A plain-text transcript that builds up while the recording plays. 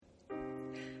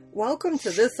Welcome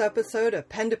to this episode of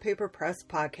Pen to Paper Press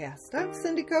Podcast. I'm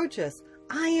Cindy Coaches.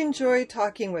 I enjoy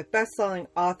talking with best-selling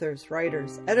authors,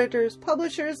 writers, editors,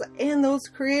 publishers, and those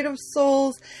creative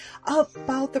souls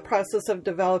about the process of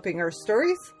developing our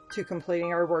stories to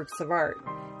completing our works of art.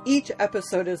 Each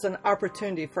episode is an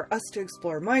opportunity for us to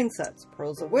explore mindsets,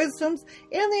 pearls of wisdoms,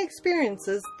 and the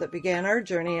experiences that began our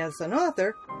journey as an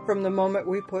author from the moment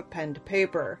we put pen to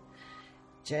paper.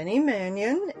 Jenny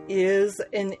Mannion is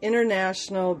an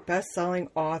international best-selling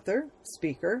author,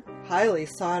 speaker, highly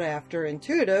sought-after,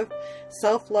 intuitive,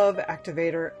 self-love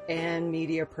activator, and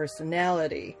media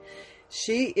personality.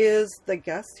 She is the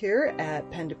guest here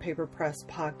at Pen to Paper Press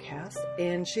Podcast,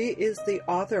 and she is the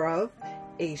author of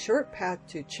A Short Path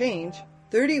to Change,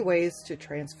 30 Ways to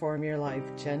Transform Your Life.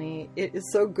 Jenny, it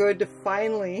is so good to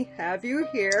finally have you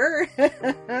here.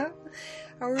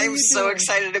 I'm so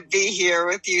excited to be here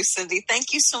with you, Cindy.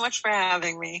 Thank you so much for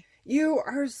having me. You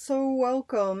are so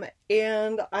welcome.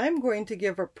 And I'm going to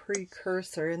give a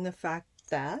precursor in the fact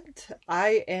that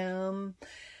I am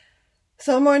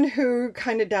someone who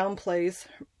kind of downplays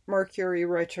Mercury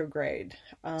retrograde.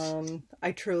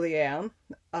 I truly am.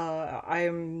 I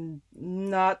am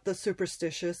not the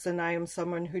superstitious, and I am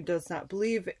someone who does not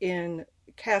believe in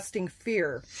casting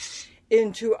fear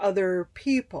into other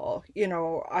people. You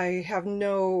know, I have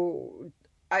and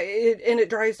it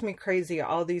drives me crazy,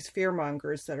 all these fear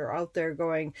mongers that are out there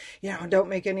going, don't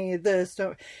make any of this,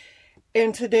 don't.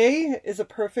 And today is a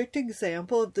perfect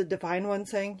example of the Divine One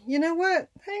saying, you know what?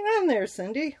 Hang on there,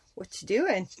 Cindy. What you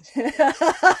doing?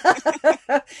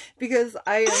 Because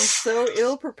I am so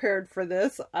ill prepared for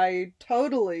this. I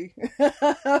totally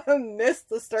missed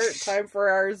the start time for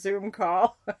our Zoom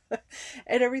call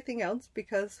and everything else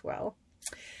because, well,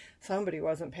 somebody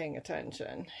wasn't paying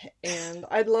attention. And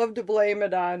I'd love to blame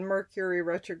it on Mercury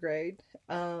retrograde.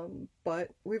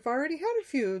 But we've already had a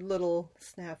few little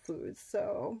snafus,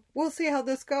 so we'll see how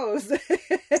this goes.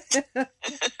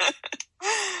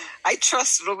 I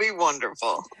trust it'll be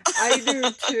wonderful.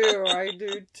 I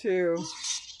do too.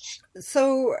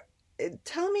 So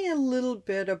tell me a little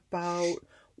bit about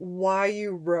why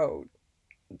you wrote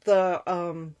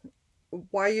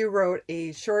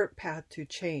A Short Path to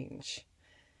Change.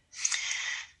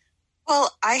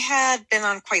 Well, I had been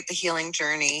on quite the healing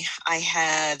journey. I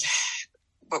had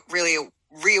really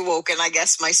reawoken, I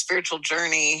guess, my spiritual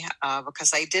journey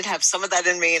because I did have some of that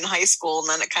in me in high school, and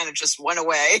then it kind of just went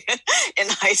away in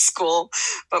high school.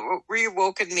 But what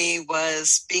reawoken me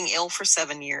was being ill for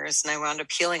 7 years, and I wound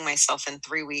up healing myself in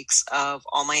 3 weeks of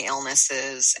all my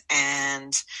illnesses.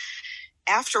 And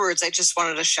afterwards, I just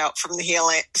wanted to shout from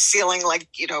the ceiling, like,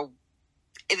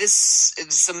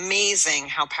 it's amazing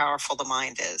how powerful the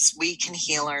mind is. We can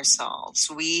heal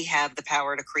ourselves. We have the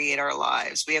power to create our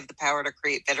lives. We have the power to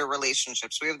create better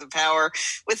relationships. We have the power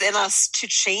within us to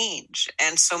change.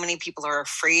 And so many people are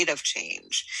afraid of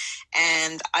change.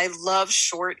 And I love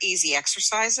short, easy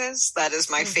exercises. That is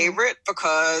my favorite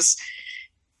because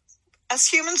as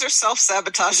humans are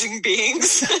self-sabotaging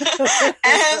beings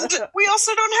and we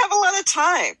also don't have a lot of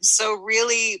time. So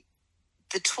really,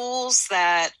 the tools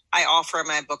that I offer in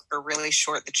my book are really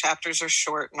short. The chapters are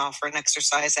short and offer an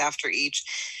exercise after each.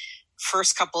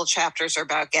 First couple of chapters are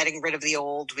about getting rid of the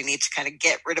old. We need to kind of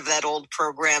get rid of that old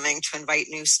programming to invite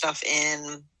new stuff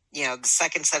in. The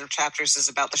second set of chapters is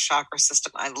about the chakra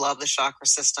system. I love the chakra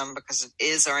system because it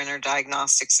is our inner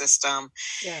diagnostic system.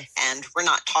 Yes. And we're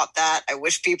not taught that. I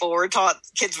wish kids were taught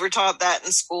that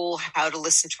in school, how to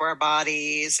listen to our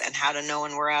bodies and how to know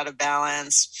when we're out of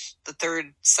balance. The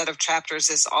third set of chapters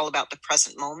is all about the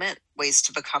present moment, ways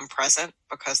to become present,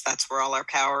 because that's where all our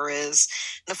power is.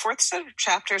 And the fourth set of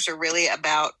chapters are really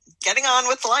about getting on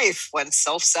with life when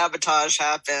self-sabotage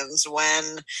happens,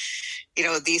 when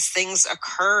these things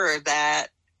occur that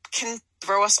can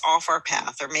throw us off our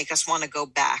path or make us want to go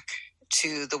back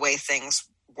to the way things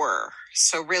were.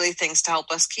 So really things to help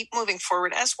us keep moving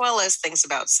forward, as well as things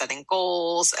about setting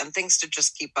goals and things to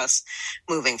just keep us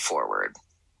moving forward.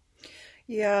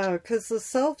 Yeah, because the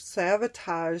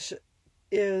self-sabotage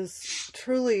is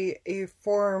truly a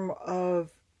form of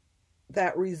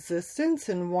that resistance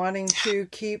and wanting to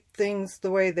keep things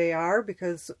the way they are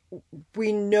because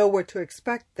we know what to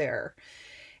expect there.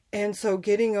 And so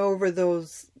getting over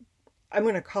those, I'm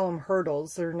going to call them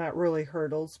hurdles. They're not really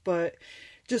hurdles, but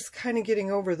just kind of getting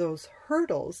over those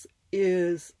hurdles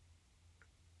is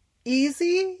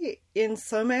easy in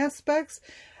some aspects.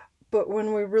 But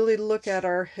when we really look at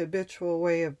our habitual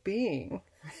way of being,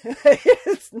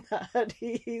 it's not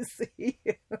easy.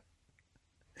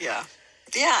 Yeah.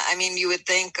 Yeah, I mean, you would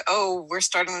think, oh, we're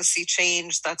starting to see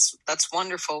change. That's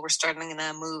wonderful. We're starting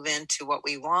to move into what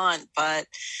we want. But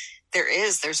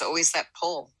there's always that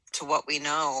pull. to what we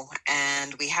know.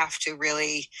 And we have to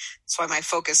really, that's why my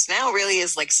focus now really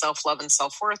is like self-love and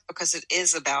self-worth, because it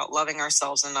is about loving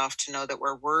ourselves enough to know that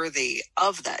we're worthy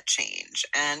of that change.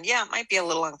 And yeah, it might be a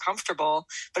little uncomfortable,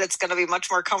 but it's going to be much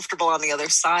more comfortable on the other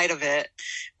side of it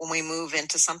when we move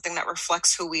into something that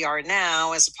reflects who we are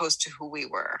now as opposed to who we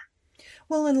were.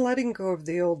 Well, and letting go of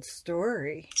the old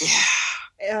story. Yeah.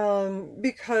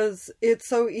 Because it's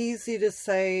so easy to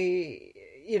say,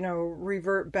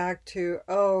 revert back to,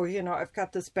 I've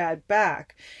got this bad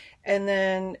back.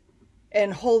 And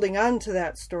holding on to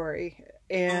that story.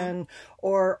 And,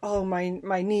 or,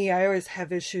 my knee, I always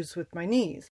have issues with my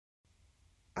knees.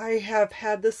 I have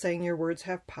had the saying, your words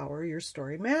have power, your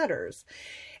story matters.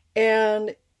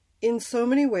 And in so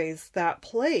many ways that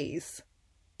plays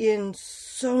in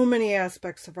so many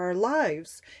aspects of our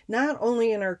lives, not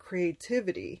only in our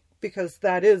creativity, because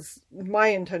that is my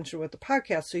intention with the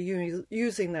podcast. So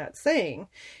using that saying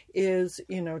is,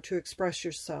 to express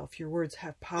yourself. Your words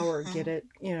have power. Get it,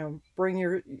 bring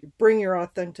your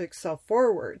authentic self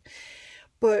forward.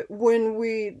 But when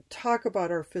we talk about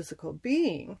our physical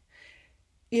being,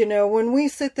 when we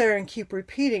sit there and keep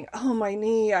repeating, oh, my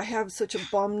knee, I have such a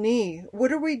bum knee.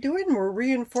 What are we doing? We're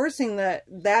reinforcing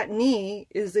that knee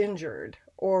is injured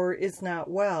or is not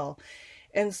well.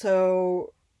 And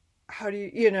so how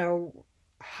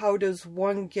does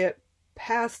one get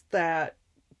past that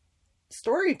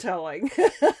storytelling?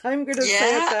 I'm going to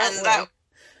say it that way.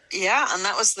 And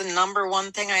that was the number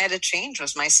one thing I had to change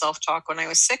was my self-talk when I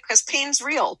was sick, because pain's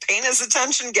real. Pain is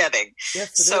attention getting.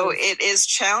 Yes, it is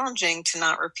challenging to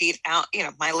not repeat out.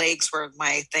 My legs were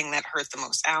my thing that hurt the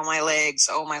most. Ow, my legs.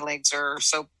 Oh, my legs are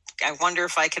so, I wonder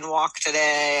if I can walk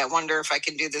today. I wonder if I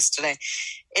can do this today.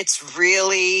 It's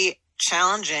really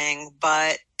challenging,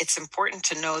 but it's important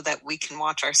to know that we can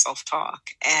watch our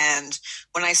self-talk. And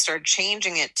when I started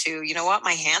changing it to,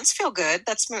 my hands feel good,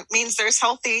 that means there's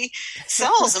healthy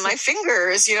cells in my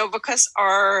fingers, because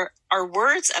our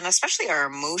words, and especially our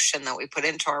emotion that we put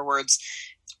into our words,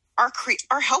 are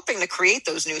helping to create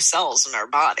those new cells in our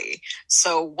body.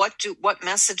 So what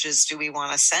messages do we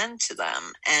want to send to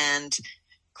them? And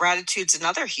gratitude's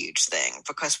another huge thing,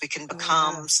 because we can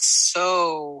become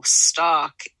so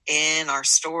stuck in our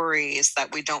stories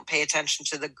that we don't pay attention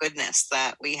to the goodness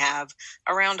that we have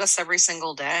around us every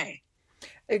single day.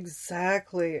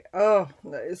 Exactly. Oh,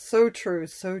 that is so true.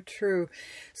 So true.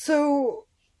 So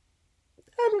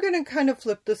I'm going to kind of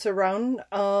flip this around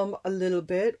a little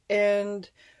bit. And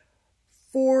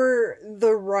for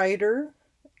the writer,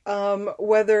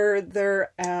 whether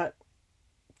they're at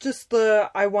just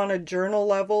I want a journal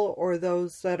level, or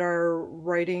those that are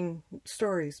writing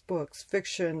stories, books,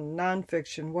 fiction,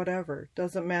 nonfiction, whatever,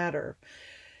 doesn't matter.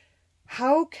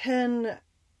 How can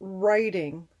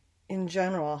writing in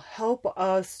general help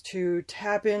us to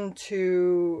tap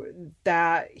into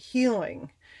that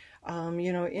healing,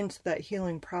 into that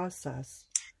healing process?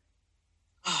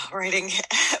 Oh, writing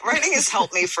has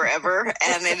helped me forever.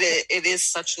 And it is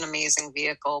such an amazing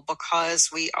vehicle, because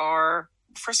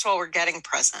first of all, we're getting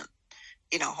present.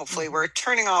 Hopefully we're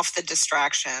turning off the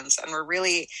distractions, and we're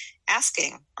really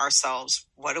asking ourselves,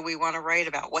 what do we want to write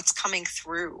about? What's coming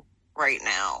through right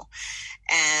now?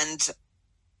 And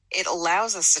it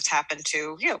allows us to tap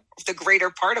into, the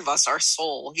greater part of us, our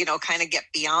soul, kind of get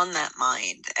beyond that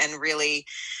mind and really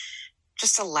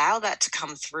just allow that to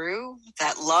come through,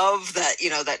 that love, that,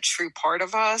 that true part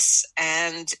of us.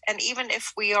 And even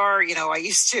if we are, I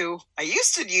used to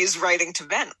use writing to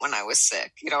vent when I was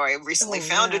sick. I recently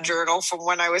found a journal from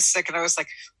when I was sick, and I was like,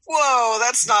 whoa,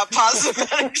 that's not positive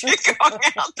energy going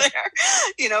out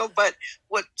there, but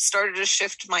what started to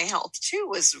shift my health too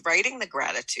was writing the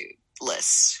gratitude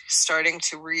list, starting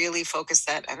to really focus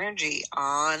that energy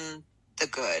on the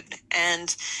good.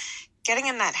 And getting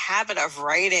in that habit of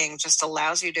writing just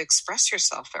allows you to express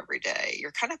yourself every day.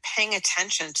 You're kind of paying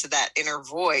attention to that inner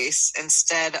voice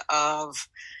instead of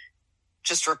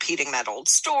just repeating that old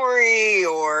story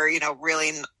or,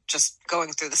 really just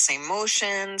going through the same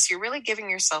motions. You're really giving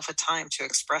yourself a time to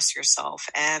express yourself.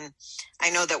 And I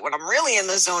know that when I'm really in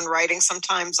the zone writing,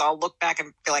 sometimes I'll look back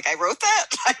and be like, I wrote that?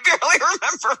 I barely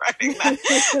remember writing that,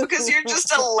 because you're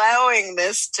just allowing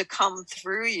this to come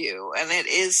through you. And it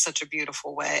is such a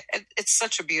beautiful way. It's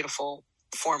such a beautiful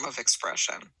form of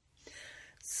expression.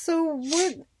 So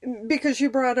because you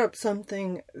brought up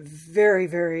something very,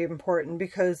 very important,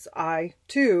 because I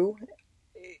too,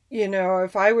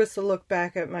 if I was to look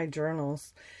back at my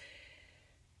journals,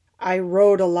 I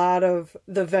wrote a lot of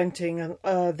the venting,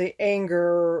 the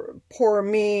anger, poor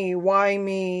me, why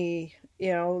me,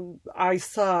 I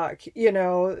suck,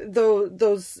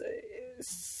 those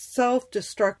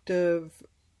self-destructive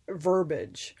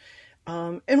verbiage.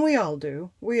 And we all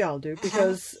do,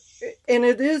 because, and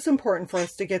it is important for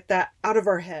us to get that out of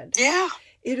our head. Yeah.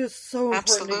 It is so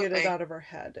important to get it out of our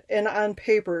head and on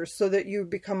paper so that you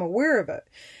become aware of it.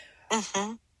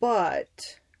 Mm-hmm.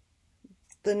 But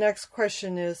the next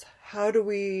question is, how do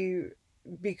we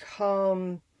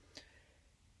become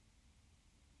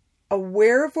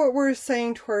aware of what we're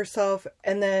saying to ourselves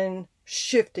and then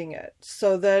shifting it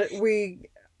so that we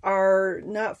are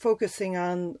not focusing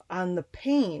on the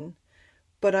pain,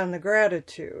 but on the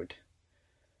gratitude?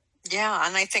 Yeah,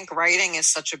 and I think writing is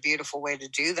such a beautiful way to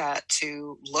do that,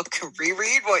 to look,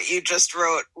 reread what you just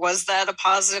wrote. Was that a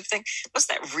positive thing? Was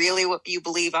that really what you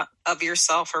believe of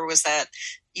yourself? Or was that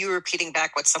you repeating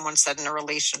back what someone said in a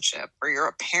relationship or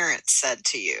your parent said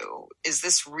to you? Is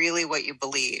this really what you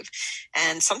believe?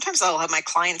 And sometimes I'll have my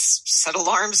clients set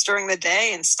alarms during the day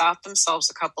and stop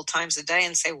themselves a couple times a day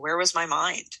and say, where was my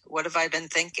mind? What have I been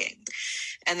thinking?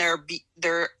 And there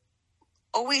are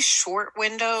always short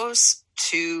windows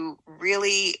to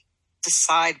really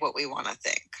decide what we want to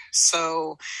think.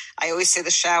 So I always say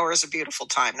the shower is a beautiful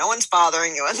time. No one's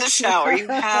bothering you in the shower. You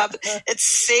have,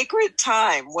 it's sacred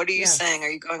time. What are you saying? Are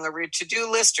you going over your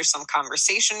to-do list or some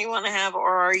conversation you want to have?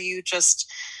 Or are you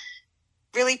just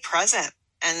really present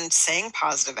and saying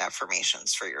positive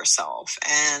affirmations for yourself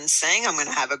and saying, I'm going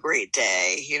to have a great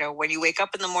day? You know, when you wake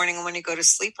up in the morning and when you go to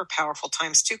sleep are powerful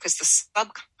times too, because the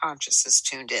subconscious is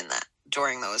tuned in that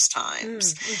during those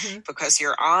times because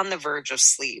you're on the verge of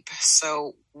sleep.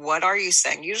 So what are you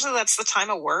saying? Usually that's the time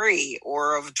of worry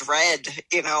or of dread,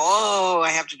 you know, oh, I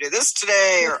have to do this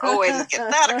today, or, oh, I didn't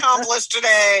get that accomplished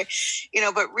today, you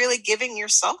know, but really giving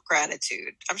yourself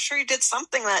gratitude. I'm sure you did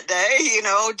something that day, you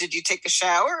know, did you take a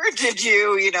shower? Did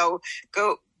you, you know,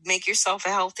 go make yourself a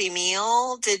healthy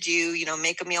meal? Did you, you know,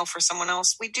 make a meal for someone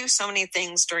else? We do so many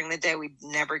things during the day we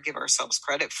never give ourselves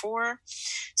credit for.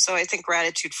 So I think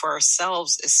gratitude for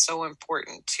ourselves is so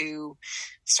important to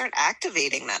start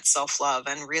activating that self-love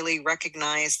and really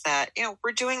recognize that, you know,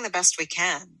 we're doing the best we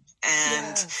can.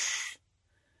 And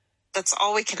that's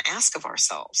all we can ask of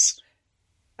ourselves.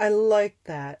 I like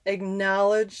that.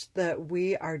 Acknowledge that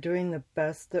we are doing the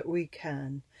best that we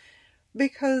can.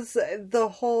 Because the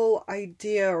whole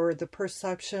idea or the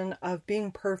perception of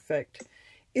being perfect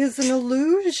is an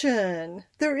illusion.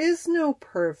 There is no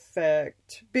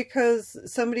perfect, because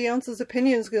somebody else's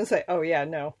opinion is going to say, oh yeah,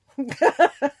 no.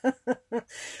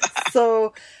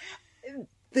 So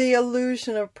the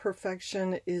illusion of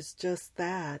perfection is just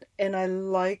that. And I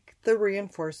like the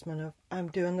reinforcement of I'm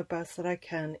doing the best that I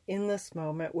can in this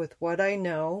moment with what I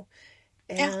know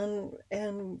and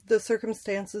the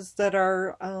circumstances that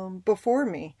are before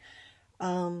me.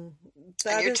 And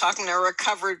you're talking to a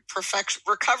recovering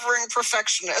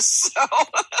perfectionist. So.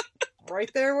 Right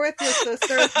there with you,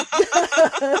 sister.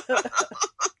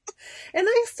 And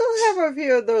I still have a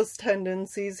few of those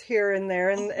tendencies here and there.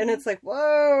 And it's like,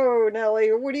 whoa, Nellie,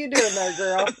 what are you doing there,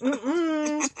 girl?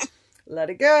 Let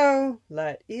it go.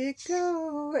 Let it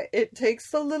go. It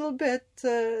takes a little bit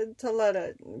to let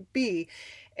it be.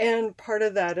 And part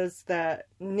of that is that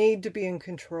need to be in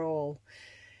control.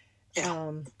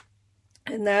 Yeah.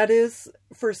 And that is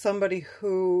for somebody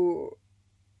who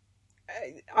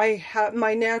I have,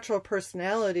 my natural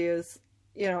personality is,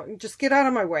 you know, just get out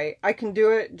of my way. I can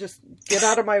do it. Just get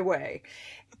out of my way.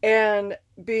 And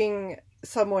being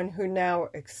someone who now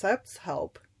accepts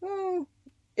help,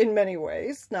 in many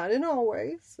ways, not in all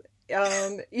ways,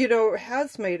 you know,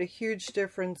 has made a huge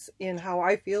difference in how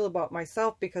I feel about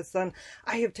myself, because then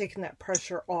I have taken that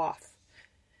pressure off.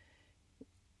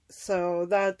 So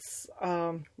that's,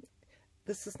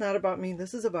 this is not about me.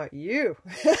 This is about you.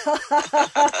 Oh,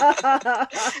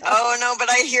 no, but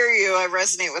I hear you. I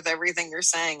resonate with everything you're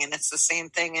saying. And it's the same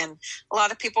thing. And a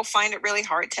lot of people find it really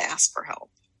hard to ask for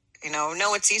help. You know,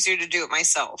 no, it's easier to do it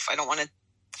myself. I don't want to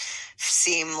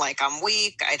seem like I'm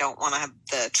weak. I don't want to have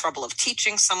the trouble of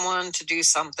teaching someone to do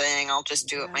something. I'll just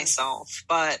do it myself.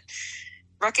 But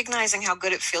recognizing how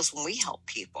good it feels when we help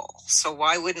people. So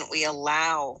why wouldn't we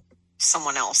allow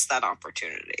someone else that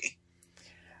opportunity?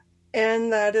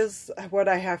 And that is what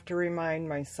I have to remind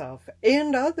myself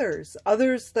and others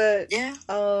that,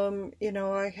 you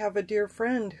know, I have a dear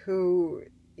friend who,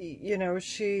 you know,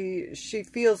 she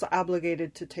feels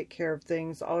obligated to take care of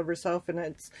things all of herself. And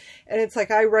it's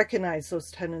like, I recognize those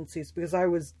tendencies because I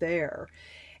was there.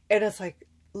 And it's like,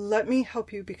 let me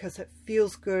help you because it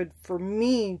feels good for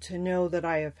me to know that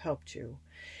I have helped you.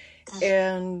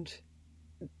 And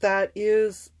that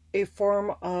is a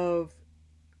form of,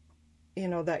 you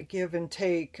know, that give and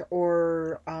take,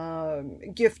 or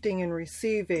gifting and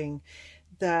receiving,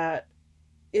 that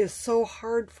is so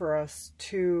hard for us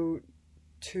to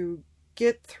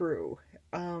get through.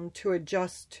 to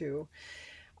adjust to.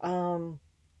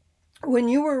 When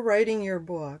you were writing your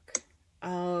book,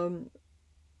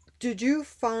 did you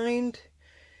find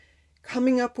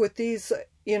coming up with these,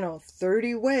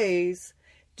 30 ways,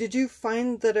 did you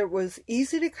find that it was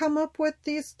easy to come up with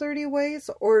these 30 ways,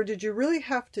 or did you really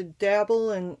have to dabble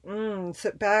and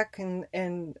sit back and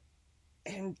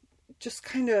just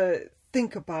kind of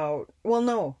think about, well,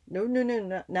 no,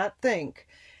 not think.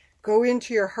 Go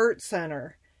into your heart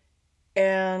center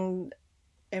and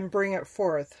bring it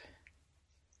forth?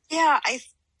 Yeah, I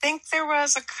think there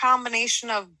was a combination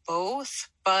of both.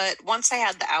 But once I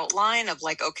had the outline of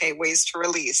like, okay, ways to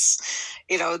release,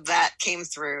 that came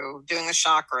through. Doing the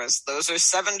chakras, those are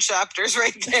 7 chapters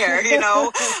right there.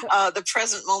 The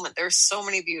present moment. There's so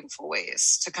many beautiful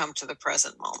ways to come to the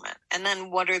present moment. And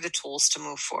then what are the tools to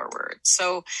move forward?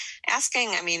 So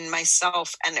asking,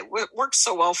 myself, and it works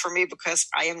so well for me because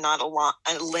I am not a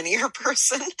linear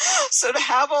person. So to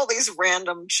have all these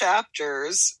random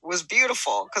chapters was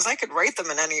beautiful because I could write them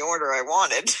in any order I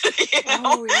wanted,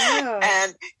 Oh, yeah.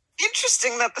 And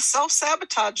interesting that the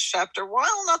self-sabotage chapter,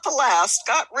 while not the last,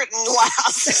 got written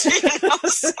last.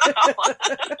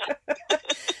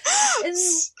 And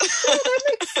that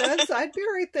makes sense. I'd be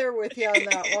right there with you on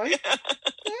that one.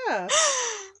 Yeah.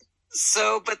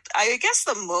 So, but I guess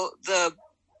the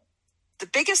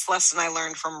biggest lesson I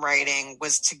learned from writing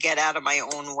was to get out of my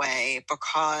own way,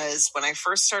 because when I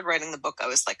first started writing the book, I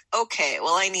was like, okay,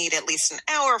 well, I need at least an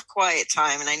hour of quiet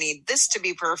time, and I need this to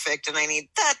be perfect, and I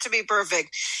need that to be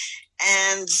perfect.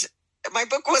 And my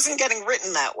book wasn't getting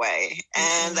written that way.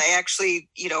 And I actually,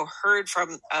 heard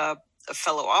from a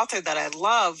fellow author that I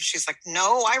love. She's like,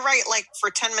 no, I write like for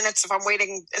 10 minutes if I'm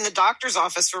waiting in the doctor's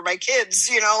office for my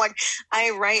kids, I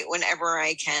write whenever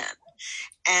I can.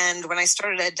 And when I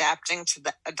started adopting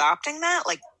that,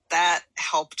 like that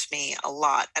helped me a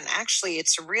lot. And actually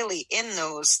it's really in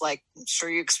those, like, I'm sure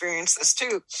you experience this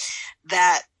too,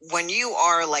 that when you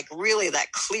are like really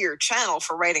that clear channel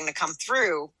for writing to come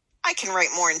through, I can write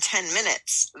more in 10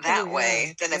 minutes that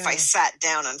way than if I sat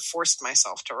down and forced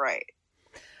myself to write.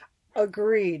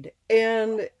 Agreed.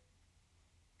 And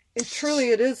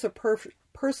it is a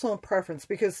personal preference,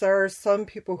 because there are some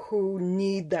people who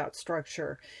need that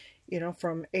structure.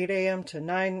 From 8 a.m. to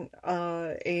 9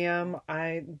 a.m.,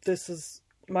 this is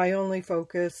my only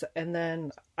focus, and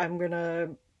then I'm going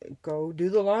to go do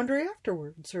the laundry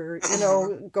afterwards, or,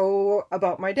 go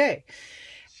about my day.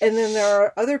 And then there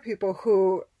are other people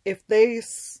who, if they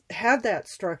have that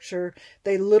structure,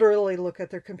 they literally look at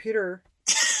their computer,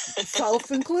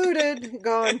 self included,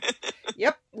 going,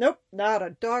 yep, nope, not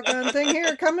a doggone thing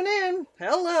here coming in.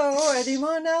 Hello,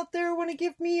 anyone out there want to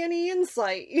give me any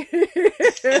insight?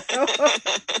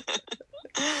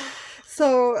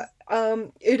 So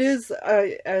it is,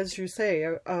 as you say,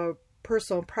 a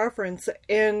personal preference.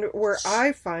 And where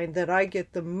I find that I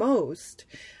get the most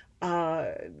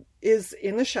is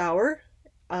in the shower.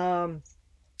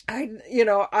 I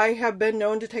have been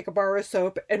known to take a bar of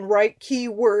soap and write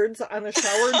keywords on the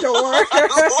shower door.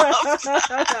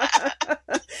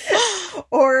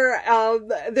 Or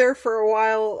there for a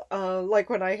while, like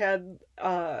when I had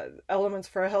Elements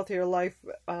for a Healthier Life,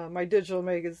 my digital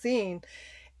magazine,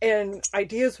 and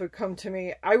ideas would come to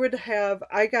me. I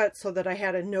got so that I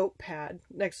had a notepad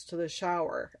next to the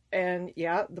shower. And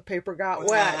yeah, the paper got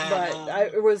wet,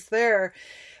 but it was there.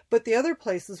 But the other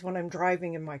place is when I'm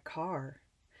driving in my car.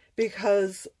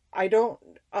 Because I don't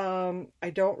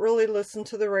really listen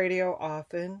to the radio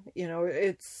often.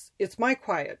 It's my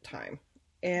quiet time,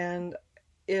 and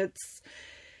it's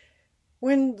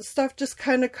when stuff just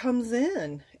kind of comes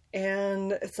in,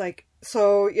 and it's like,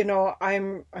 so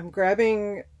I'm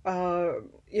grabbing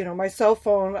my cell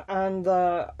phone on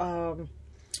the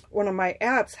one of my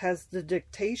apps has the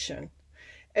dictation,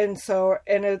 and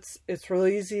it's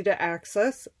really easy to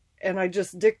access, and I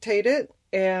just dictate it.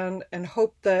 And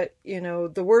hope that,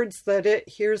 the words that it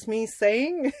hears me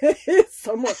saying is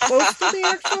somewhat close to the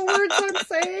actual words I'm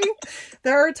saying.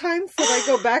 There are times that I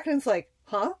go back and it's like,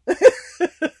 huh?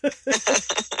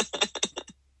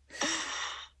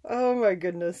 Oh my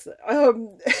goodness.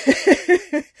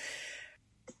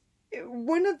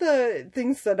 One of the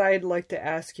things that I'd like to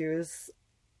ask you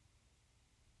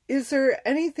is there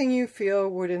anything you feel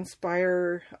would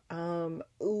inspire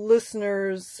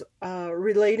listeners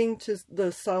relating to the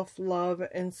self-love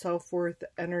and self-worth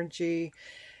energy?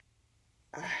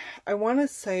 I want to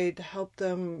say to help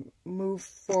them move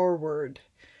forward,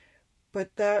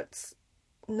 but that's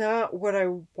not what I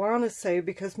want to say,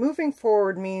 because moving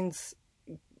forward means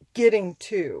getting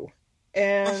to.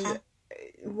 And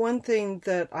one thing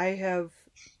that I have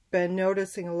been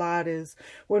noticing a lot is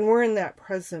when we're in that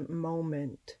present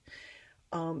moment,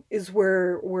 is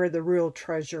where the real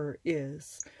treasure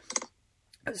is.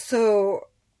 So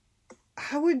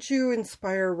how would you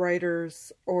inspire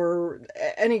writers or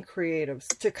any creatives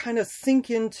to kind of sink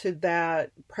into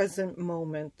that present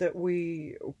moment that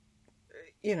we,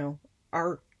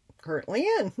 are currently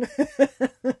in?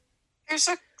 There's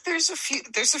a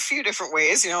few different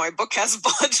ways. My book has a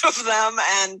bunch of them,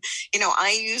 and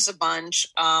I use a bunch.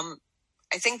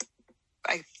 I think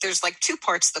there's like two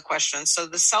parts of the question. So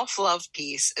the self-love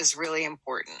piece is really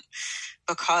important,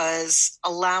 because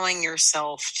allowing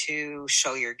yourself to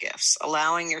show your gifts,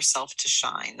 allowing yourself to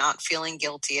shine, not feeling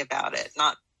guilty about it,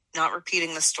 not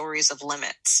repeating the stories of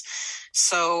limits.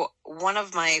 So one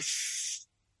of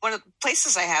the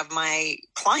places I have my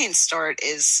clients start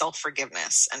is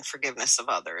self-forgiveness and forgiveness of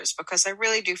others, because I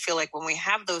really do feel like when we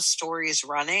have those stories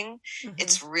running,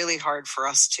 it's really hard for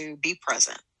us to be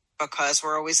present, because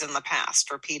we're always in the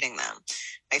past repeating them.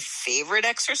 My favorite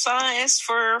exercise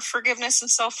for forgiveness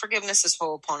and self-forgiveness is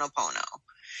Ho'oponopono.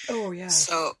 Oh, yeah.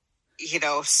 So,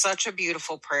 such a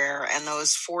beautiful prayer. And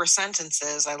those 4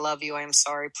 sentences, I love you, I am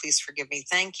sorry, please forgive me,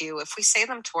 thank you. If we say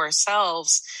them to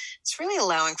ourselves, it's really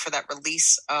allowing for that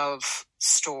release of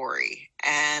story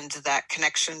and that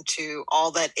connection to all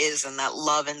that is and that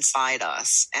love inside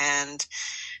us. And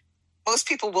most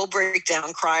people will break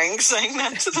down crying, saying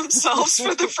that to themselves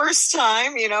for the first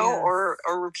time, yes. or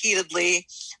repeatedly.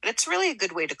 But it's really a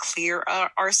good way to clear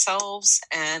ourselves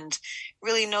and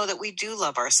really know that we do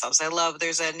love ourselves.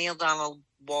 There's a Neale Donald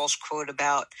Walsh quote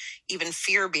about even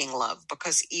fear being love,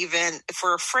 because even if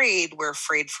we're afraid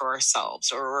for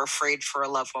ourselves, or we're afraid for a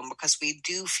loved one, because we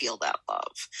do feel that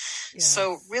love. Yes.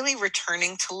 So really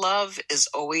returning to love is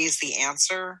always the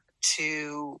answer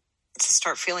to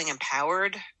start feeling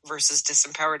empowered versus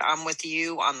disempowered. I'm with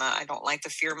you on I don't like the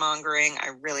fear mongering.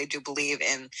 I really do believe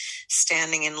in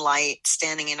standing in light,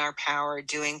 standing in our power,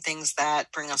 doing things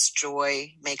that bring us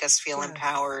joy, make us feel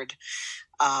empowered,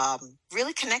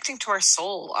 really connecting to our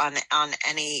soul on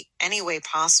any way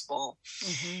possible.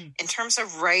 In terms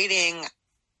of writing,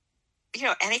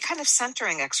 any kind of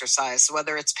centering exercise,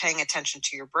 whether it's paying attention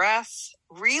to your breath,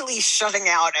 really shutting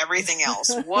out everything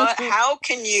else. How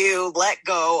can you let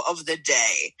go of the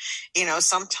day?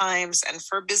 Sometimes, and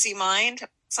for a busy mind,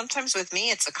 sometimes with me,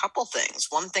 it's a couple things.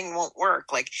 One thing won't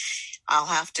work. Like I'll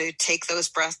have to take those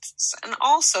breaths and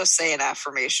also say an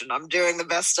affirmation. I'm doing the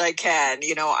best I can.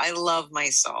 I love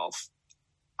myself.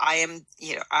 I am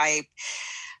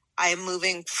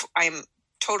moving. I'm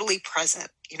totally present.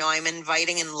 I'm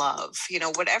inviting in love,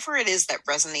 whatever it is that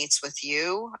resonates with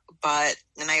you.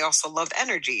 And I also love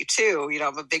energy too.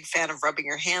 I'm a big fan of rubbing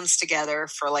your hands together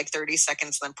for like 30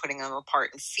 seconds, then putting them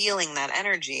apart and feeling that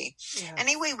energy. Yeah.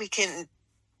 Any way we can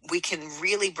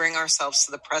really bring ourselves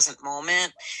to the present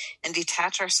moment and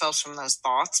detach ourselves from those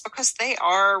thoughts, because they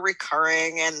are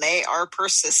recurring and they are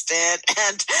persistent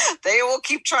and they will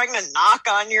keep trying to knock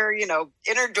on your,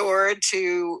 inner door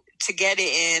to get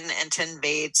in and to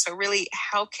invade. So really,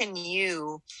 how can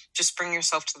you just bring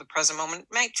yourself to the present moment?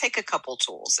 It might take a couple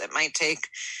tools. It might take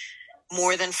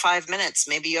more than 5 minutes.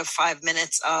 Maybe you have 5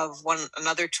 minutes of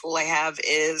another tool I have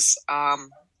is,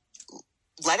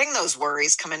 letting those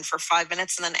worries come in for 5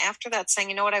 minutes. And then after that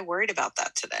saying, I worried about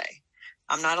that today.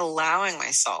 I'm not allowing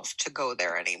myself to go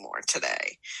there anymore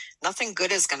today. Nothing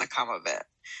good is going to come of it.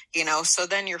 So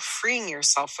then you're freeing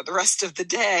yourself for the rest of the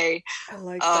day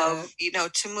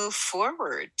to move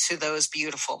forward to those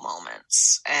beautiful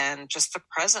moments and just the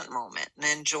present moment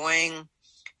and enjoying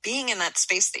being in that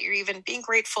space, that you're even being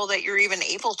grateful that you're even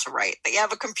able to write, that you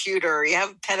have a computer, you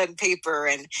have pen and paper,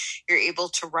 and you're able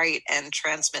to write and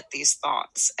transmit these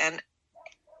thoughts. And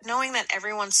knowing that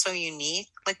everyone's so unique,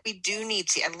 like we do need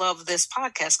to, I love this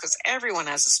podcast because everyone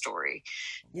has a story.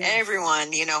 Yes.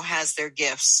 Everyone, has their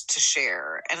gifts to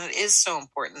share. And it is so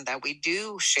important that we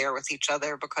do share with each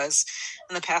other, because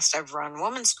in the past I've run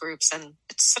women's groups, and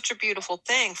it's such a beautiful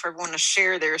thing for everyone to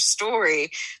share their story,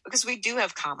 because we do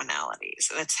have commonalities.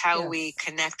 And it's how we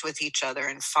connect with each other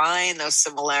and find those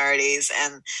similarities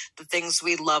and the things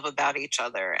we love about each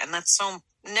other. And that's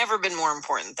never been more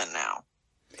important than now.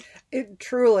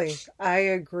 Truly, I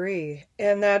agree.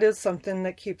 And that is something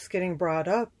that keeps getting brought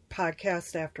up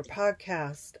podcast after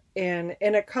podcast. And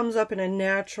it comes up in a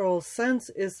natural sense,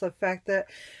 is the fact that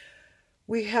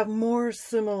we have more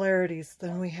similarities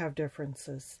than we have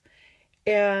differences.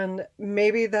 And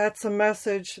maybe that's a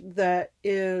message that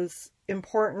is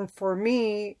important for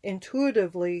me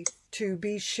intuitively to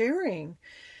be sharing,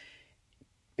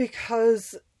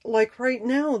 because like right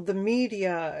now, the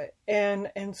media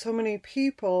and so many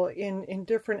people in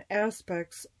different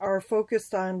aspects are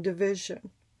focused on division.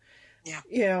 Yeah.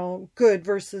 You know, good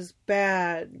versus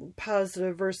bad,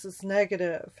 positive versus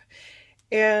negative.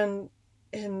 And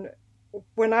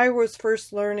when I was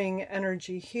first learning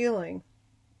energy healing,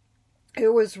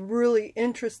 it was really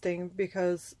interesting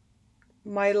because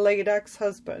my late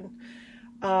ex-husband,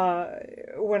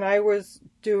 when I was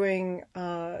doing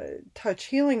touch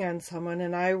healing on someone,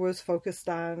 and I was focused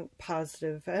on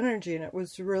positive energy, and it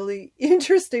was really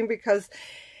interesting because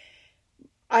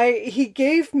he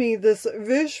gave me this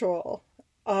visual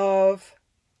of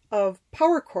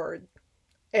power cord,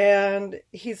 and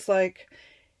he's like,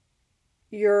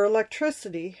 your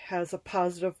electricity has a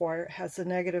positive wire, it has a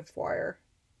negative wire,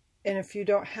 and if you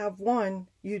don't have one,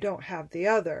 you don't have the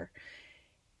other.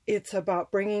 It's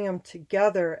about bringing them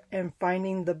together and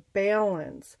finding the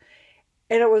balance.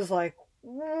 And it was like,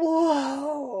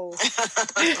 whoa.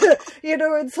 You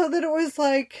know, and so that it was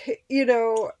like, you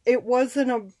know, it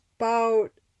wasn't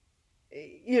about,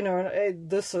 you know,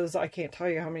 this was, I can't tell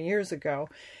you how many years ago,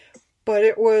 but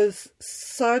it was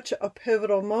such a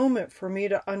pivotal moment for me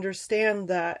to understand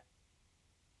that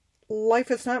life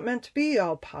is not meant to be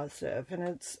all positive, and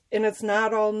it's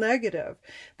not all negative.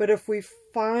 But if we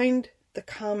find the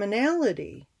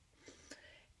commonality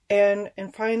and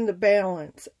find the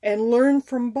balance and learn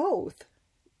from both,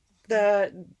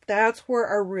 that's where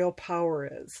our real power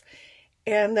is.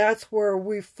 And that's where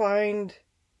we find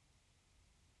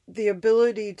the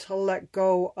ability to let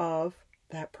go of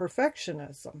that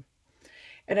perfectionism.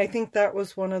 And I think that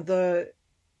was one of the,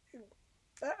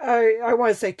 I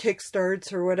want to say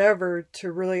kickstarts or whatever,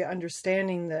 to really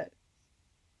understanding that,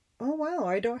 oh wow,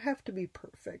 I don't have to be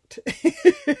perfect.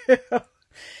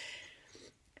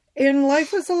 And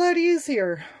life is a lot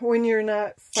easier when you're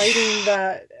not fighting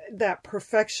that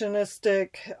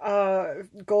perfectionistic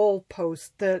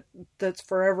goalpost that's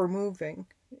forever moving,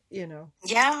 you know.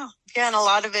 Yeah, and a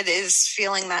lot of it is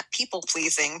feeling that people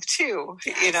pleasing too,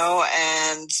 Yes. You know,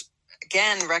 and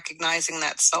again, recognizing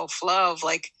that self-love,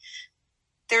 like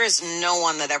there is no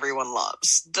one that everyone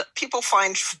loves. People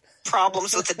find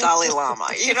problems with the Dalai Lama,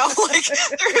 you know, like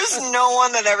there is no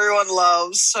one that everyone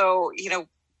loves. So, you know,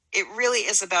 it really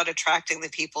is about attracting the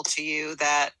people to you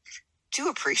that do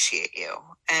appreciate you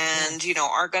and, you know,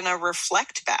 are going to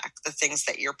reflect back the things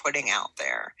that you're putting out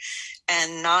there,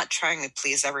 and not trying to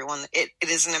please everyone. It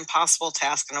is an impossible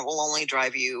task, and it will only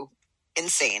drive you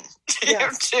insane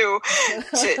Yes. to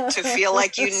feel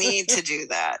like you need to do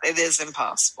that. It is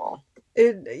impossible.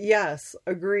 Yes,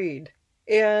 agreed.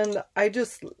 And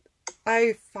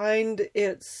I find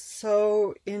it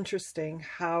so interesting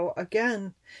how,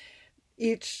 again,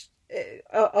 each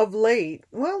of late,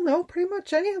 well, no, pretty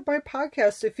much any of my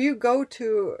podcasts, if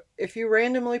you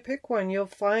randomly pick one, you'll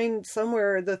find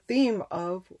somewhere the theme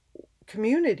of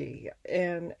community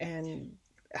and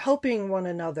helping one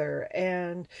another.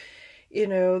 And, you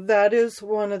know, that is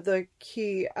one of the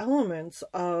key elements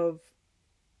of,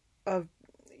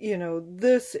 you know,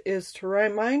 this is to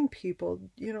remind people,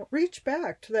 you know, reach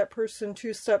back to that person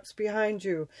 2 steps behind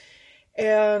you.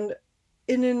 And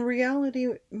in reality,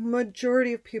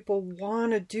 majority of people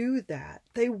want to do that.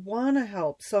 They want to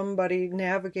help somebody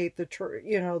navigate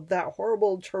that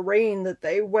horrible terrain that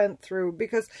they went through,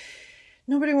 because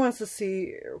nobody wants to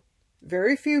see,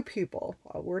 very few people,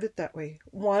 I'll word it that way,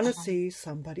 want to see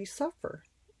somebody suffer.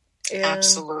 And,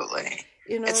 absolutely.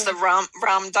 You know, it's the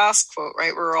Ram Dass quote,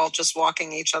 right? We're all just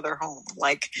walking each other home.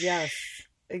 Like, yes,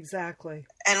 exactly.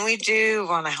 And we do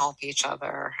want to help each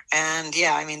other. And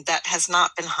yeah, I mean, that has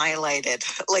not been highlighted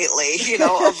lately, you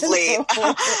know, of late.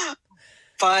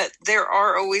 But there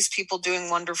are always people doing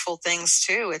wonderful things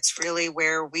too. It's really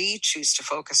where we choose to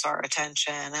focus our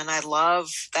attention. And I love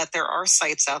that there are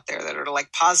sites out there that are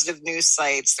like positive news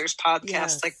sites. There's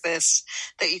podcasts like this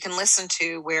that you can listen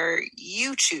to where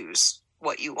you choose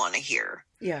what you want to hear.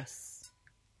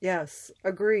 Yes,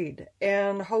 agreed.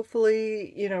 And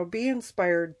hopefully, you know, be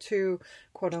inspired to,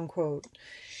 quote unquote,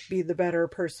 be the better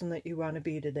person that you want to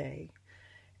be today,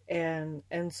 and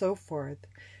so forth.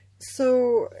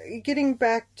 So, getting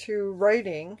back to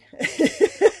writing, I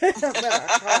can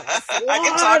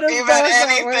talk to you about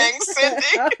anything, Cindy.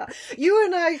 You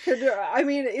and I could, I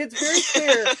mean, it's very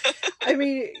clear. I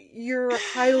mean, you're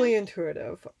highly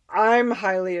intuitive. I'm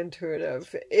highly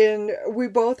intuitive. And we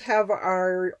both have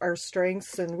our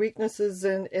strengths and weaknesses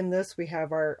in this. We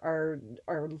have our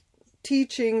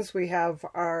teachings. We have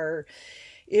our,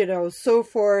 you know, so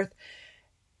forth.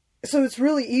 So it's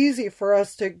really easy for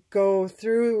us to go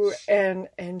through and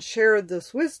share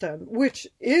this wisdom, which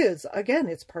is, again,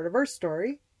 it's part of our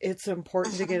story. It's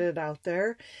important to get it out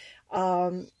there.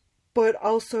 But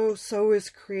also, so is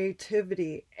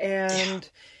creativity. And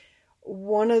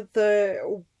one of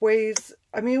the ways,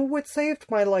 I mean, what saved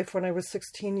my life when I was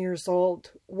 16 years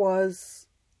old was,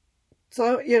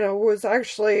 so, was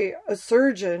actually a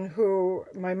surgeon who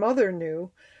my mother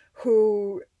knew,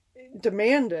 who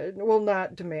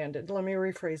not demanded, let me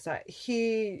rephrase that.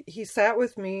 He sat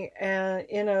with me and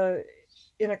in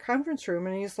a conference room,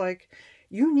 and he's like,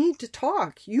 you need to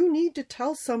talk. You need to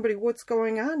tell somebody what's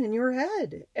going on in your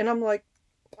head. And I'm like,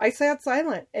 I sat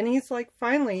silent. And he's like,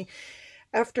 finally,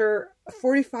 after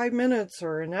 45 minutes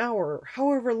or an hour,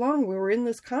 however long we were in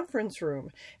this conference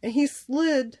room, and he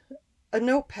slid a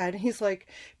notepad, and he's like,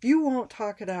 if you won't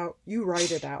talk it out, you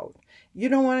write it out. You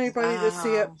don't want anybody to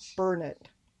see it, burn it.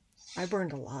 I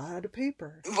burned a lot of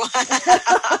paper.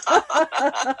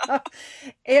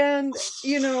 And,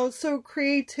 so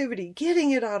creativity,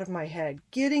 getting it out of my head,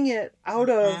 getting it out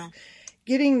of,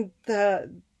 getting the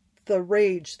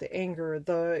rage, the anger,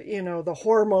 the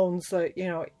hormones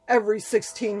that, every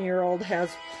 16-year-old has.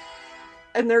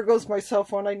 And there goes my cell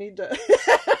phone. I need to turn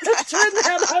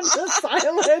that on to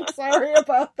silent. Sorry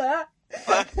about that.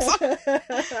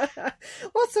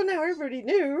 Well, so now everybody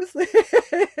knows.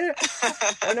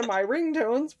 One of my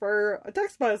ringtones for a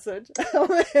text message.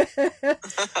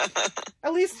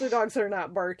 At least the dogs are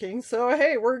not barking, so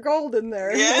hey, we're golden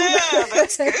there. Yeah,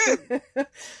 that's good.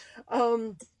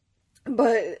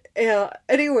 But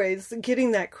anyways,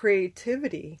 getting that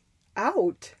creativity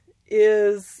out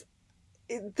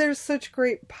there's such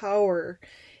great power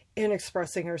in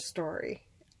expressing our story.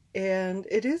 And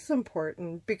it is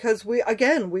important because we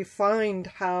find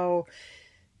how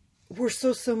we're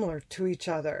so similar to each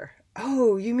other.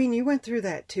 Oh, you mean you went through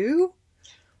that too?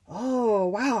 Oh,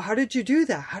 wow. How did you do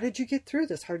that? How did you get through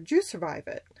this? How did you survive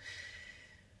it?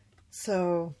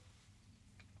 So,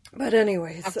 but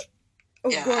anyways.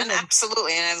 Yeah, and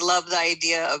absolutely. And I love the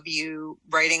idea of you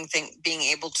being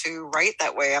able to write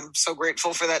that way. I'm so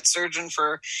grateful for that surgeon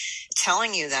for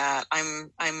telling you that.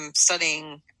 I'm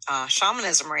studying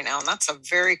shamanism right now, and that's a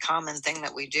very common thing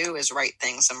that we do is write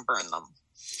things and burn them.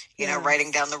 Writing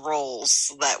down the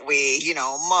roles that we,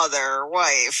 mother,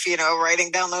 wife, writing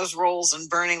down those roles and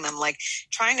burning them, like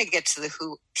trying to get to the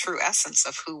true essence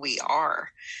of who we are.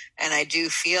 And I do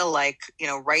feel like,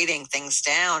 writing things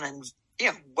down and,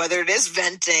 whether it is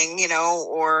venting,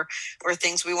 or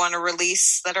things we want to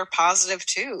release that are positive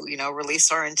too,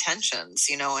 release our intentions,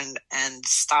 and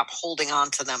stop holding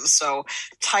on to them so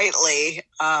tightly.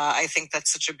 I think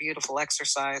that's such a beautiful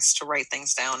exercise to write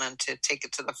things down and to take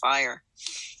it to the fire.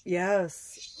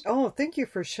 Yes. Oh, thank you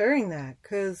for sharing that.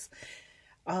 'Cause,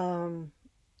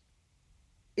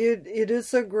 it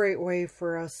is a great way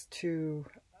for us to,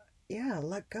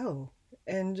 let go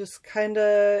and just kind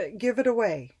of give it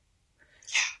away.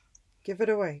 Give it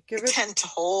away. We tend to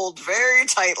hold very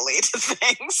tightly to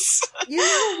things.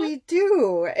 We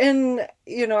do. And,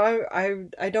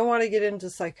 I don't want to get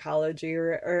into psychology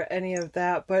or any of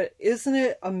that, but isn't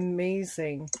it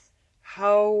amazing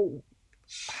how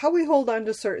we hold on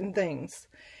to certain things,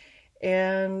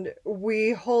 and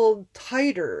we hold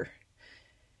tighter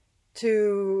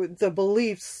to the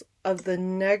beliefs of the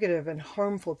negative and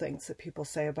harmful things that people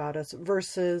say about us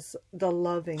versus the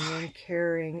loving and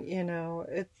caring.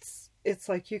 It's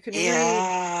like you can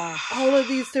read all of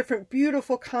these different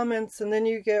beautiful comments, and then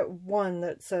you get one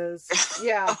that says,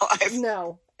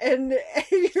 no. And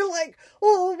you're like,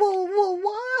 well,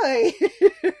 why?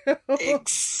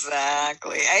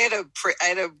 Exactly. I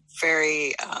had a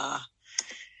very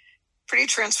pretty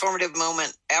transformative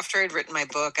moment after I'd written my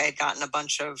book. I had gotten a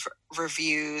bunch of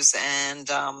reviews, and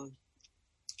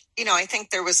I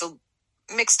think there was a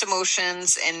mixed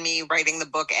emotions in me writing the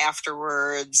book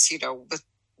afterwards.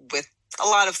 With a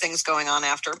lot of things going on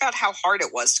after, about how hard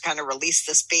it was to kind of release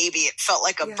this baby. It felt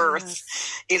like a birth,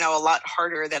 a lot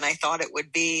harder than I thought it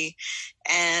would be.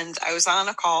 And I was on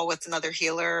a call with another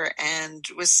healer and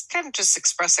was kind of just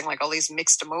expressing like all these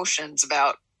mixed emotions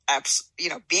about,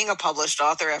 being a published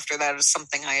author after that is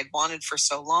something I had wanted for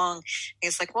so long.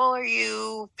 He's like, well, are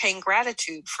you paying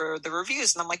gratitude for the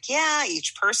reviews? And I'm like, yeah,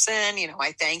 each person,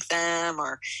 I thank them,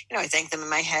 or, I thank them in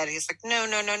my head. He's like, no.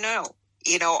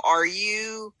 Are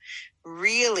you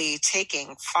really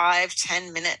taking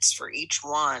 5-10 minutes for each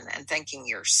one and thanking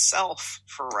yourself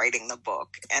for writing the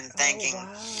book and thanking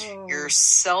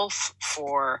yourself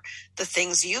for the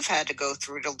things you've had to go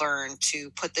through to learn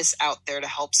to put this out there to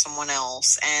help someone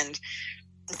else? And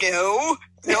no,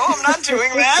 I'm not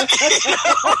doing that.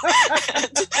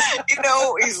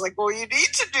 He's like, well, you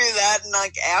need to do that. And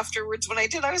like afterwards, when I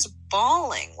did, I was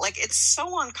bawling. Like, it's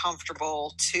so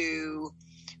uncomfortable to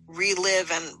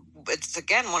relive. And it's,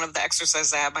 again, one of the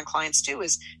exercises I have my clients do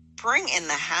is bring in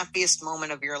the happiest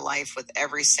moment of your life with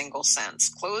every single sense.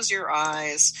 Close your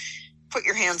eyes, put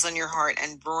your hands on your heart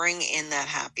and bring in that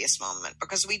happiest moment,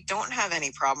 because we don't have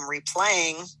any problem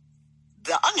replaying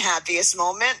the unhappiest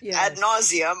moment ad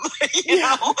nauseum, you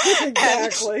know,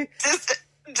 exactly. And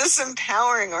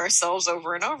disempowering ourselves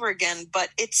over and over again. But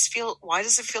why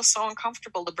does it feel so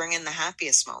uncomfortable to bring in the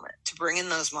happiest moment, to bring in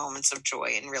those moments of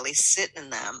joy and really sit in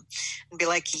them and be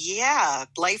like, yeah,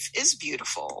 life is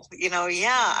beautiful. You know,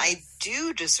 I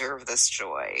do deserve this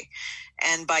joy.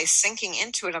 And by sinking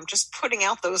into it, I'm just putting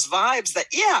out those vibes that,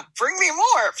 bring me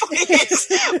more, please.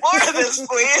 More of this,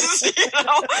 please. You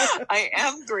know, I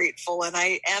am grateful, and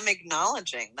I am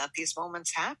acknowledging that these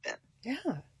moments happen.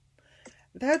 Yeah,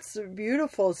 that's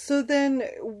beautiful. So then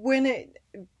when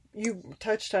you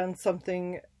touched on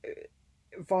something,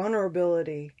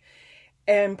 vulnerability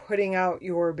and putting out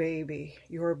your baby,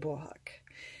 your book,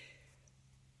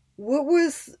 what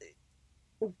was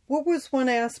one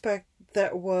aspect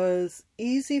that was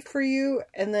easy for you?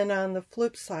 And then on the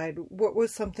flip side, what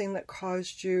was something that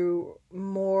caused you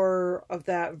more of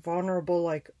that vulnerable,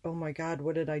 like, oh my God,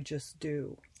 what did I just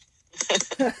do?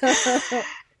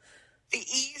 The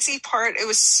easy part, it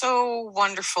was so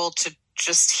wonderful to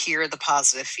just hear the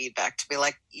positive feedback, to be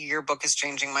like, your book is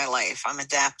changing my life. I'm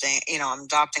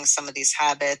adopting some of these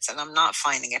habits, and I'm not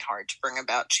finding it hard to bring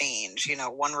about change. You know,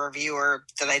 one reviewer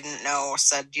that I didn't know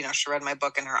said, you know, she read my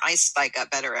book and her eyesight got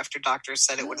better after doctors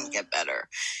said it wouldn't get better.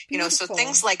 Beautiful. You know, so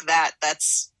things like that,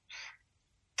 that's,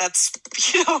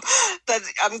 you know, that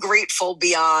I'm grateful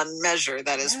beyond measure.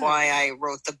 That is why I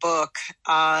wrote the book.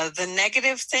 The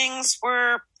negative things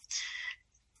were,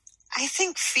 I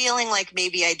think, feeling like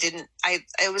maybe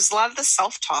it was a lot of the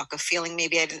self-talk of feeling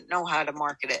maybe I didn't know how to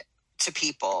market it to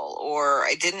people, or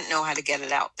I didn't know how to get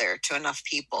it out there to enough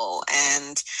people.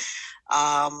 And,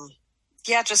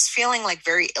 just feeling like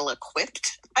very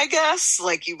ill-equipped, I guess.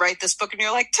 Like, you write this book and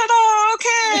you're like, ta-da,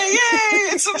 okay,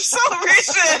 yay, it's a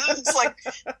celebration. It's like,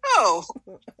 oh,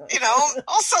 you know,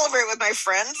 I'll celebrate with my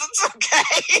friends. It's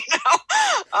okay, you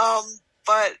know?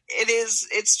 But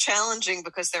it's challenging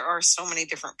because there are so many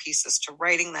different pieces to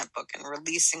writing that book and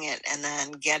releasing it and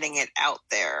then getting it out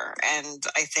there. And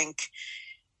I think,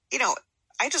 you know,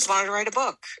 I just wanted to write a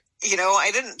book. You know, I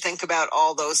didn't think about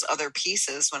all those other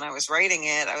pieces when I was writing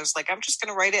it. I was like, I'm just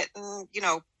going to write it. And, you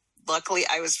know, luckily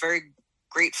I was very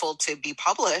grateful to be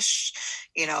published,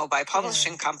 you know, by a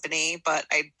publishing company. But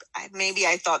I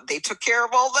thought they took care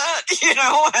of all that, you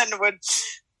know, and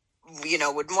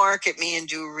would market me and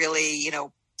do really, you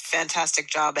know, fantastic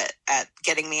job at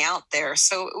getting me out there.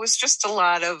 So it was just a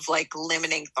lot of like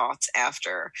limiting thoughts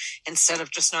after, instead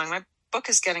of just knowing my book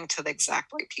is getting to the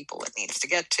exact right people it needs to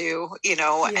get to, you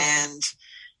know, and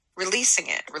releasing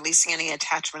any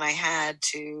attachment I had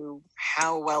to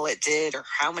how well it did or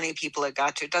how many people it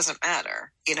got to. It doesn't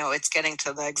matter. You know, it's getting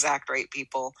to the exact right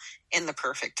people in the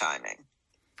perfect timing.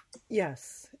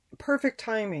 Yes. Perfect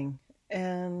timing.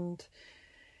 And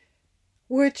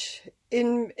which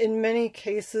in many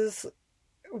cases,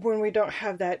 when we don't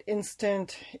have that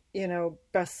instant, you know,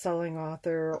 best-selling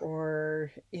author,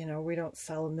 or, you know, we don't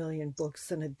sell 1 million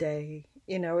books in a day,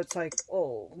 you know, it's like,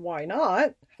 oh, why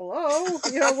not? Hello?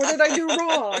 You know, what did I do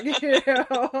wrong? You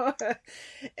know?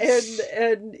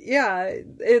 And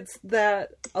it's that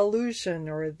illusion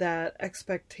or that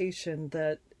expectation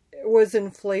that was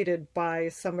inflated by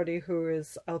somebody who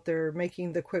is out there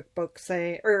making the quick book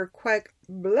saying,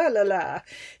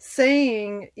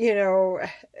 you know,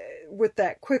 with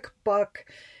that quick buck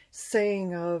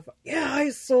saying of, I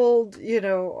sold, you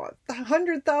know,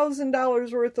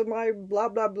 $100,000 worth of my blah,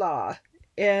 blah, blah,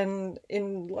 and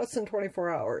in less than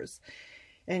 24 hours.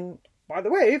 And by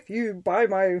the way, if you buy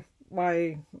my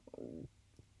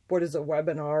what is a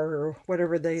webinar or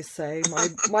whatever they say,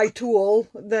 my tool,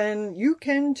 then you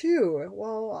can too.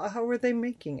 Well, how are they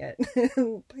making it?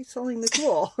 By selling the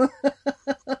tool.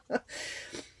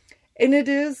 And it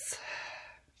is,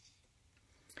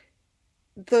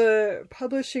 the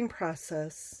publishing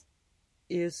process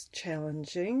is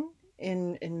challenging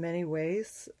in many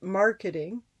ways.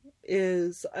 Marketing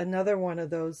is another one of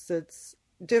those that's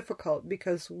difficult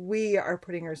because we are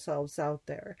putting ourselves out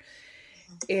there.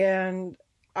 And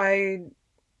I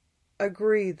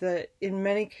agree that in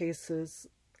many cases,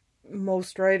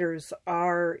 most writers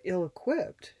are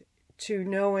ill-equipped to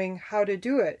knowing how to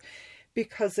do it.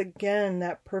 Because again,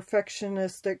 that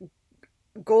perfectionistic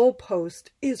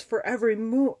goalpost is forever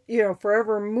moving.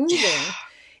 Yeah.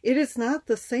 It is not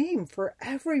the same for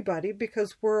everybody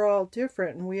because we're all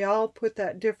different and we all put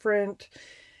that different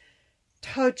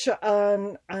touch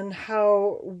on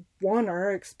how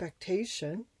our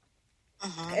expectation.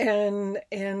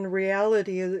 And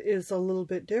reality is a little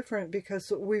bit different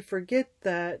because we forget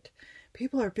that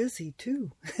people are busy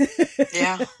too.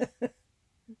 Yeah.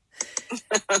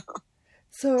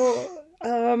 So,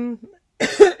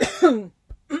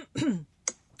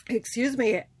 excuse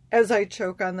me, as I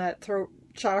choke on that throat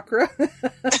chakra.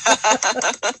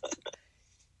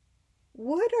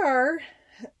 What are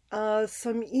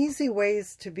some easy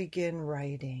ways to begin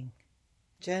writing?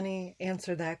 Jenny,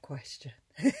 answer that question.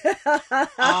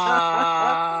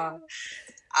 I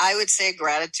would say a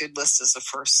gratitude list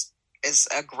is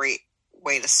a great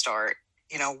way to start.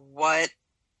 You know, what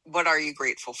are you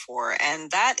grateful for? And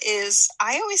that is,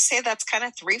 I always say that's kind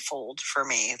of threefold for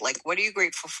me. Like, what are you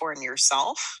grateful for in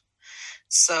yourself?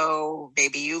 So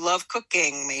maybe you love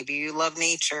cooking, maybe you love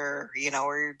nature, you know,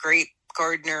 or you're a great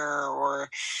gardener, or,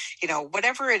 you know,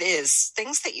 whatever it is,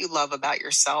 things that you love about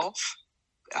yourself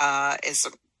is,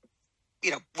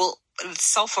 you know,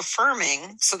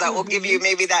 self-affirming. So that will give you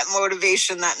maybe that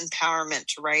motivation, that empowerment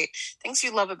to write. Things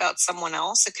you love about someone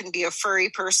else. It can be a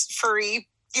furry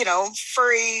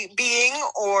being,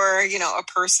 or, you know, a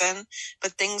person,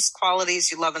 but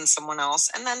qualities you love in someone else.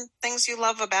 And then things you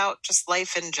love about just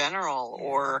life in general,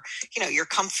 or, you know, your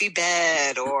comfy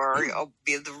bed, or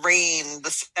the rain, the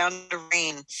sound of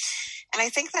rain. And I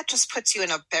think that just puts you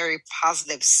in a very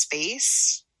positive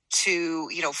space to,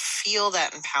 you know, feel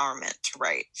that empowerment to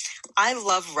write. I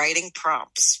love writing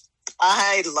prompts.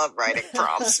 Because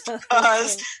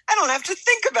I don't have to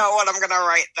think about what I'm going to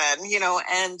write then, you know,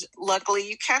 and luckily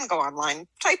you can go online,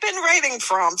 type in writing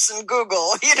prompts in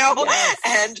Google, you know,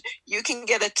 and you can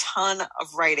get a ton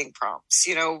of writing prompts,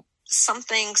 you know,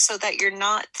 something so that you're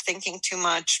not thinking too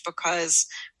much, because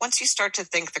once you start to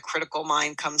think, the critical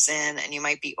mind comes in and you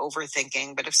might be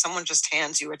overthinking. But if someone just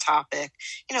hands you a topic,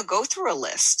 you know, go through a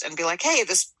list and be like, hey,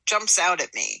 this jumps out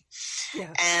at me.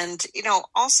 Yeah. And, you know,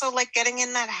 also like getting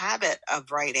in that habit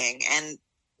of writing. And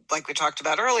like we talked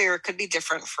about earlier, it could be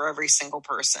different for every single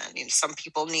person. You know, some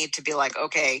people need to be like,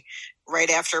 okay, right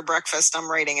after breakfast,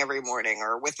 I'm writing every morning,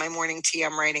 or with my morning tea,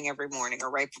 I'm writing every morning, or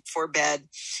right before bed.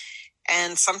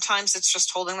 And sometimes it's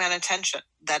just holding that intention.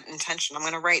 I'm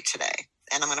going to write today,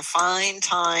 and I'm going to find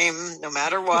time no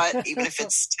matter what, even if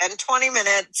it's 10, 20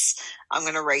 minutes, I'm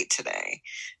going to write today.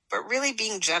 But really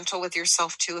being gentle with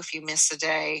yourself too. If you miss a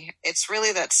day, it's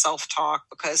really that self-talk,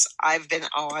 because I've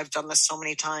done this so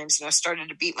many times, you know, I started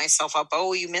to beat myself up.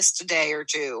 Oh, you missed a day or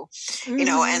two, you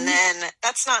know, and then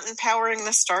that's not empowering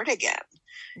to start again.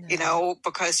 No. You know,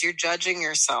 because you're judging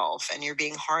yourself and you're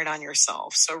being hard on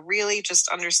yourself. So really just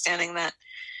understanding that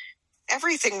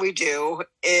everything we do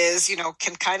is, you know,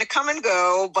 can kind of come and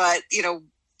go, but, you know,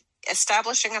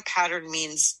 establishing a pattern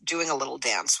means doing a little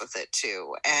dance with it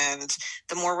too. And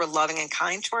the more we're loving and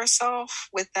kind to ourselves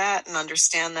with that, and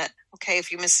understand that, okay,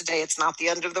 if you miss a day, it's not the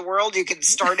end of the world. You can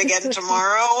start again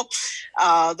tomorrow.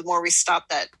 The more we stop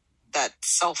that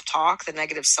self-talk, the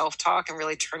negative self-talk, and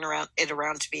really turn it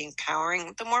around to being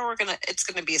empowering, the more it's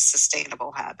going to be a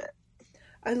sustainable habit.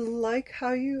 I like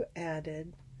how you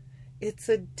added, it's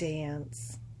a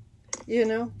dance. You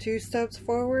know, 2 steps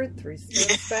forward, 3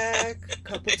 steps back,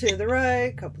 couple to the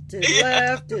right, couple to the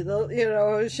left, do the, you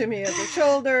know, shimmy at the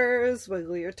shoulders,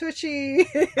 wiggle your tushy,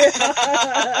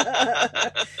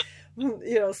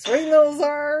 you know, swing those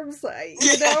arms,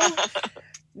 you know.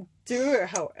 Do it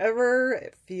however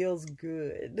it feels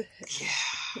good.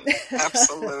 Yeah,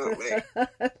 absolutely.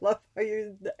 I love how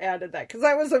you added that, because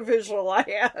that was a visual I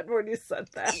had when you said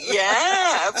that.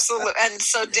 Yeah, absolutely. And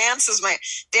so dance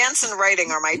and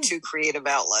writing are my 2 creative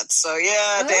outlets. So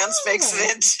yeah, dance makes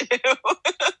it into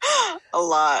a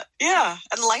lot. Yeah,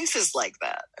 and life is like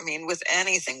that. I mean, with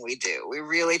anything we do, we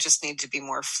really just need to be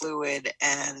more fluid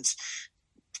and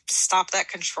stop that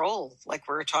control, like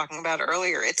we were talking about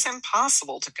earlier. It's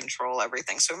impossible to control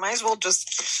everything, so we might as well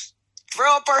just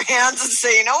throw up our hands and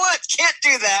say, you know what, can't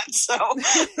do that. So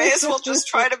may as well just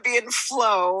try to be in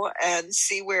flow and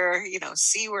see where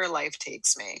life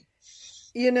takes me.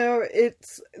 You know,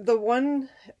 it's the one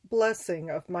blessing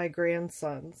of my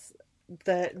grandsons,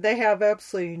 that they have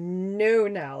absolutely no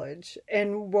knowledge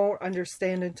and won't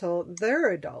understand until they're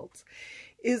adults,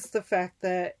 is the fact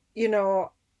that, you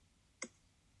know,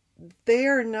 they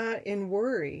are not in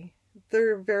worry.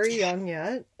 They're very young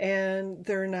yet, and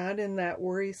they're not in that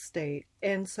worry state.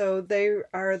 And so they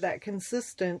are that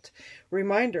consistent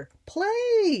reminder.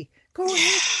 Play! Go have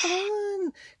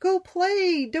fun! Go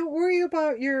play! Don't worry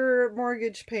about your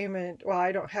mortgage payment. Well,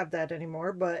 I don't have that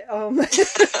anymore, but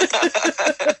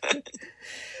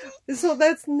so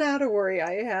that's not a worry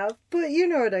I have. But you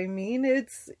know what I mean.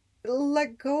 It's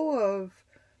let go of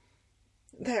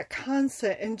that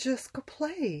constant and just go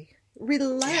play.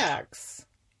 Relax.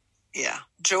 Yeah.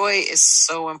 Joy is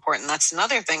so important. That's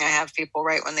another thing I have people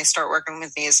write when they start working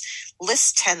with me is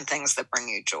list 10 things that bring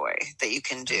you joy that you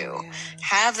can do. Oh, yeah.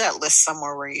 Have that list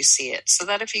somewhere where you see it so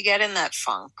that if you get in that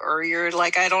funk or you're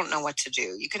like, I don't know what to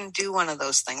do, you can do one of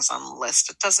those things on the list.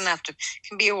 It doesn't have to, it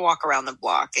can be a walk around the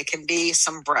block. It can be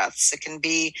some breaths. It can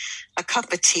be a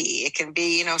cup of tea. It can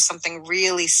be, something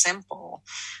really simple,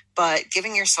 but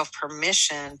giving yourself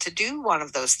permission to do one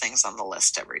of those things on the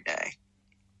list every day.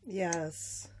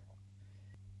 Yes.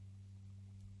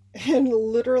 And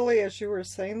literally, as you were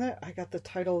saying that, I got the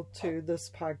title to this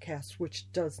podcast,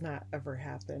 which does not ever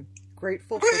happen.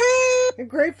 Grateful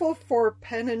for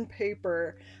pen and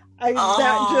paper.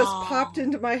 That just popped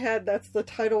into my head. That's the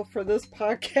title for this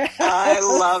podcast. I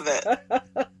love it.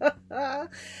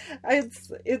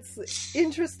 It's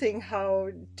interesting how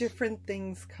different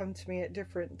things come to me at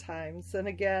different times. And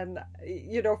again,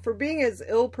 for being as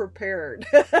ill prepared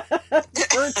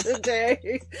for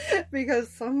today, because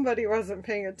somebody wasn't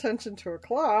paying attention to a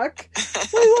clock,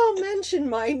 we won't mention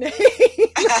my name.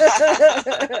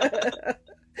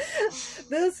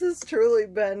 This has truly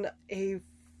been a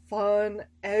fun,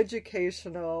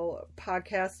 educational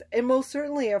podcast. And most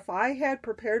certainly, if I had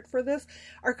prepared for this,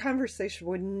 our conversation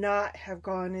would not have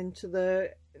gone into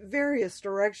the various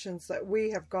directions that we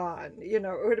have gone. It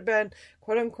would have been,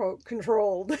 quote unquote,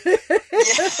 controlled.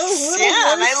 Yes.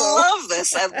 Yeah, and I love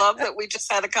this. I love that we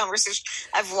just had a conversation.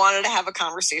 I've wanted to have a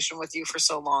conversation with you for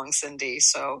so long, Cindy.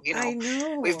 So, I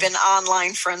know. We've been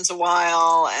online friends a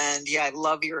while, and I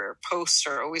love your posts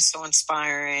are always so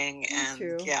inspiring. Thank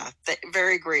you.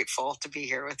 Very grateful to be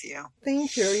here with you.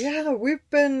 Thank you. Yeah, we've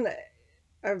been,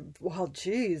 I've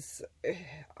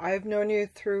known you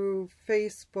through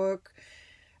Facebook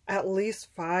at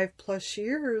least 5+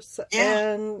 years.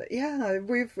 Yeah. And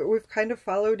we've kind of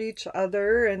followed each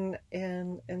other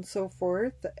and so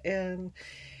forth. And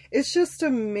it's just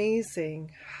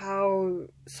amazing how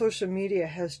social media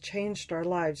has changed our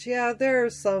lives. Yeah, there are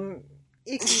some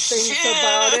icky things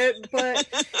about it, but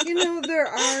there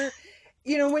are,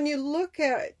 when you look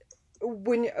at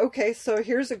so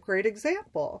here's a great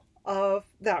example of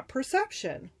that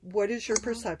perception. What is your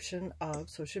perception of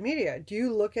social media? Do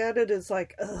you look at it as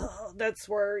like, oh, that's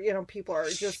where, people are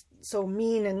just so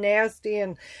mean and nasty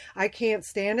and I can't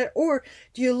stand it? Or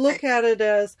do you look at it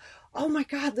as, oh my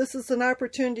God, this is an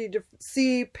opportunity to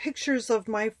see pictures of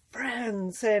my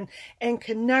friends and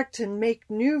connect and make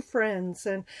new friends?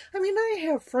 And I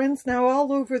have friends now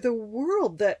all over the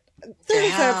world that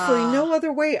there's absolutely no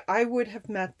other way I would have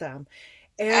met them.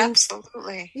 And,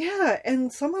 absolutely. Yeah,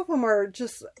 and some of them are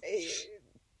just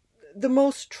the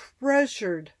most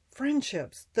treasured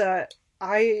friendships that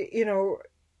I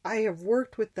have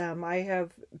worked with them. I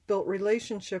have built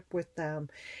relationship with them.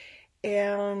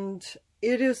 And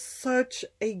it is such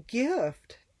a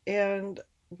gift. And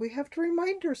we have to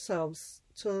remind ourselves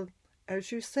to,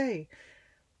 as you say,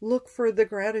 look for the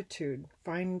gratitude.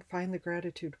 Find the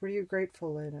gratitude. What are you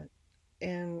grateful in it?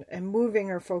 And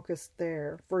moving our focus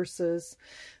there versus,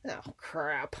 oh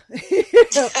crap,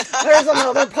 there's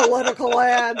another political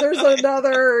ad, there's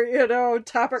another,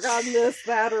 topic on this,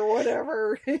 that, or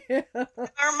whatever.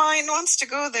 Our mind wants to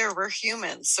go there. We're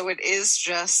humans. So it is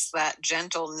just that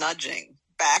gentle nudging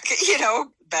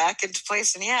back into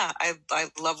place. And I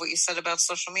love what you said about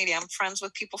social media. I'm friends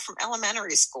with people from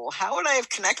elementary school. How would I have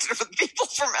connected with people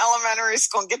from elementary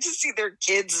school and get to see their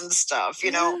kids and stuff,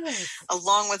 Yes.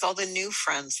 along with all the new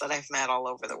friends that I've met all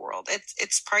over the world.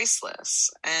 It's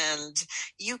priceless. And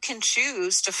you can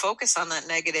choose to focus on that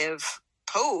negative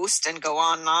post and go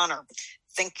on and on, or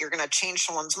think you're going to change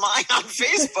someone's mind on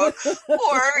Facebook,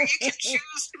 or you can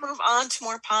choose to move on to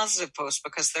more positive posts,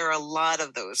 because there are a lot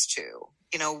of those too.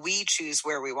 We choose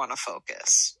where we want to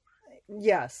focus.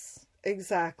 Yes,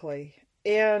 exactly.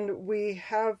 And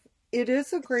it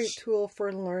is a great tool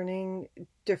for learning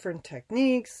different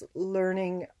techniques,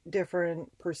 learning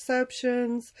different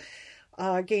perceptions,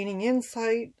 gaining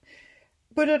insight,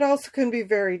 but it also can be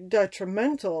very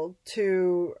detrimental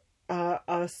to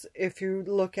us if you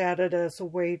look at it as a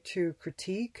way to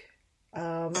critique,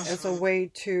 as a way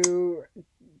to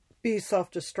be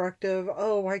self-destructive.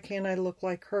 Oh, why can't I look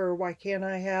like her? Why can't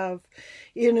I have,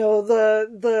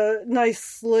 the nice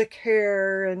slick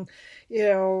hair and,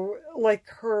 like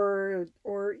her?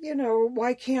 Or,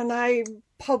 why can't I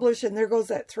publish? And there goes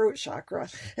that throat chakra.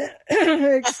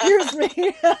 Excuse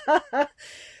me.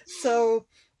 So,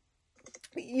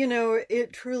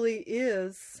 it truly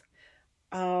is,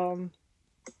 it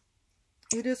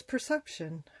is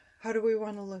perception. How do we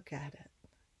want to look at it?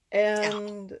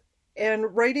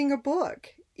 And writing a book,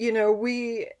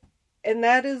 And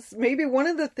that is maybe one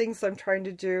of the things I'm trying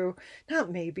to do.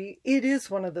 Not maybe, it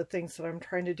is one of the things that I'm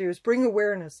trying to do, is bring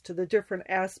awareness to the different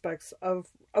aspects of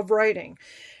writing.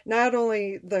 Not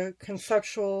only the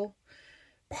conceptual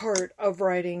part of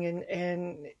writing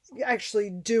and actually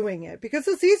doing it, because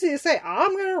it's easy to say,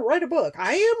 I'm going to write a book.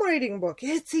 I am writing a book.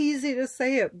 It's easy to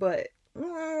say it, but,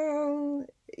 are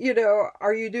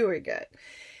you doing it?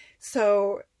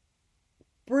 So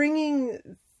bringing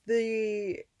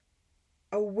the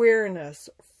awareness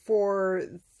for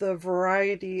the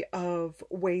variety of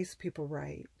ways people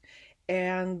write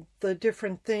and the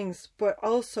different things, but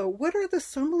also what are the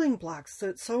stumbling blocks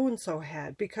that so-and-so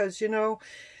had? Because,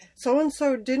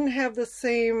 so-and-so didn't have the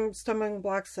same stumbling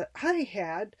blocks that I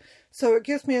had. So it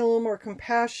gives me a little more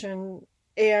compassion.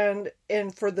 And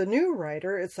for the new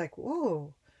writer, it's like,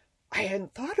 whoa, I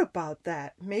hadn't thought about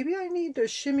that. Maybe I need to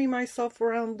shimmy myself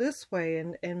around this way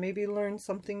and maybe learn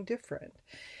something different.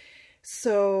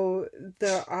 So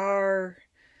there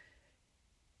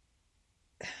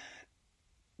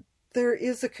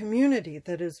is a community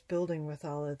that is building with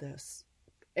all of this,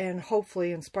 and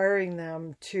hopefully inspiring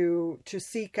them to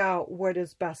seek out what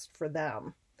is best for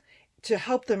them, to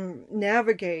help them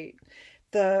navigate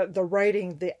the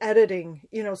writing, the editing.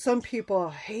 Some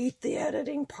people hate the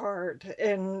editing part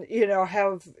and,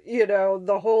 have,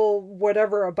 the whole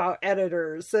whatever about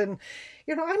editors. And,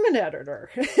 I'm an editor.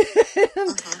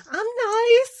 I'm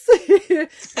nice.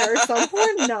 There are some who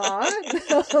are not.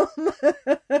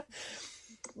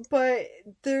 But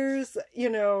there's,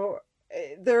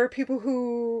 there are people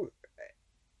who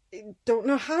don't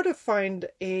know how to find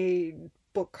a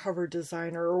book cover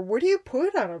designer, or what do you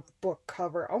put on a book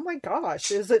cover? Oh my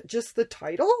gosh, is it just the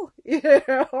title?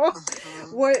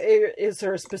 What is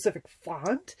there a specific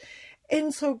font?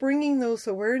 And so bringing those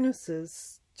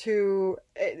awarenesses to,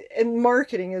 and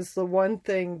marketing is the one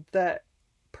thing that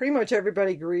pretty much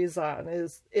everybody agrees on,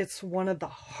 is it's one of the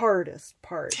hardest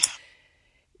parts,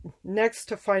 next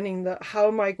to finding how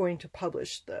am I going to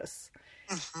publish this?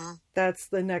 That's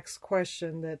the next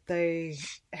question that they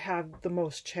have the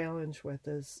most challenge with,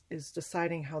 is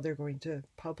deciding how they're going to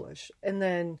publish. And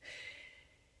then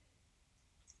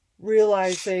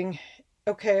realizing,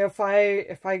 okay, if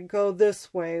I go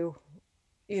this way,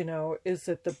 is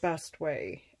it the best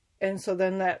way? And so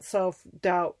then that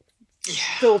self-doubt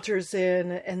filters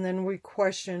in, and then we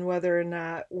question whether or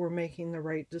not we're making the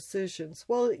right decisions.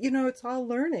 Well, it's all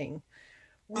learning.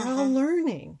 We're all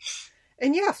learning.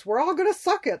 And yes, we're all going to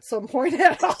suck at some point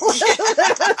at all.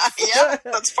 Yeah,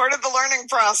 that's part of the learning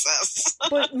process.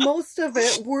 But most of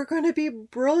it, we're going to be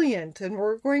brilliant, and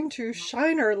we're going to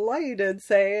shine our light and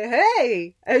say,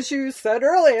 hey, as you said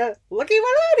earlier, looky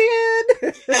what I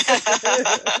did.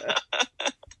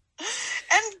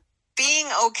 And being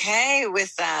okay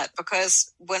with that,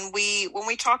 because when we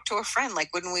talk to a friend,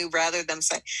 like, wouldn't we rather them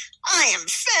say, I am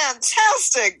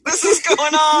fantastic, this is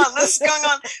going on,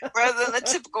 rather than the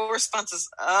typical response is,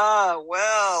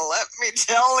 well, let me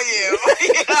tell you,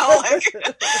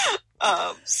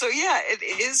 so yeah, it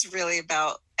is really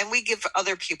about, and we give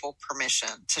other people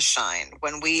permission to shine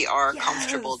when we are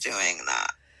comfortable doing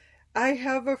that. I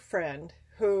have a friend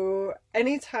who,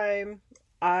 anytime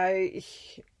I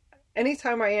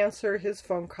answer his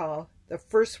phone call, the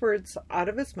first words out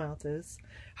of his mouth is,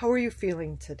 how are you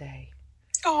feeling today?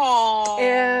 Oh.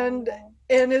 And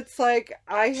it's like,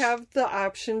 I have the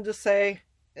option to say,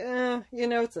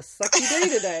 it's a sucky day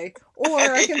today. Or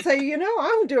I can say,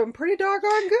 I'm doing pretty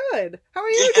doggone good. How are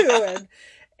you doing?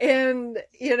 And,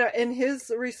 and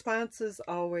his response is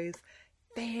always,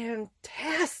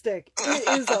 fantastic.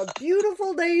 It is a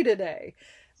beautiful day today.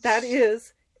 That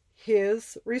is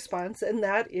his response, and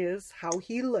that is how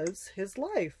he lives his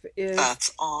life.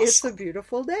 That's awesome. It's a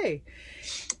beautiful day.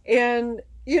 And,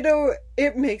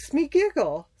 it makes me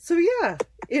giggle. So yeah,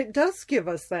 it does give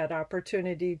us that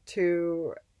opportunity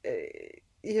to,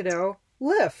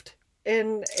 lift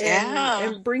and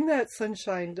bring that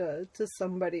sunshine to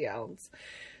somebody else.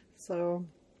 So,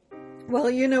 well,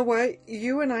 you know what?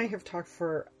 You and I have talked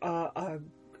for a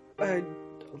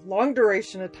long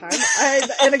duration of time.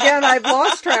 And again, I've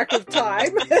lost track of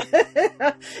time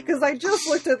because I just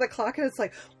looked at the clock and it's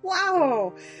like,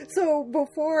 wow. So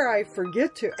before I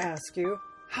forget to ask you,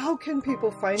 how can people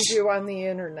find you on the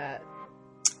internet?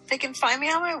 They can find me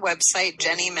on my website,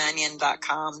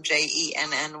 JennyMannion.com,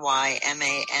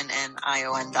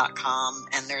 JennyMannion.com.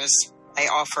 And I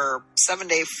offer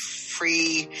 7-day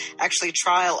free,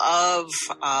 trial of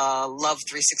Love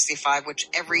 365, which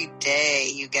every day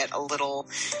you get a little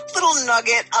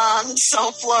nugget on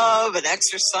self-love and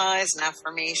exercise and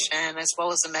affirmation, as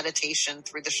well as a meditation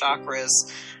through the chakras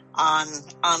on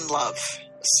love.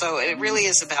 So it really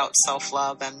is about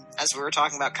self-love. And as we were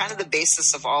talking about, kind of the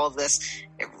basis of all of this,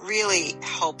 it really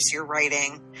helps your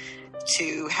writing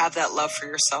to have that love for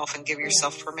yourself and give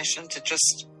yourself permission to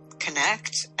just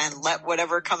connect and let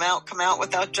whatever come out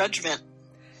without judgment.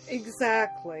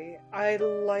 Exactly. I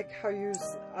like how you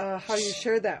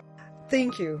shared that.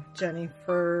 Thank you, Jenny,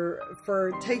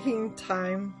 for taking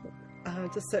time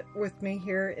to sit with me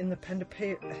here in the Pen to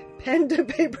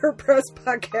Paper Press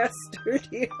podcast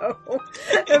studio.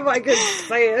 If I could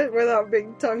say it without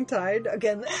being tongue-tied.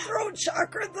 Again, the throat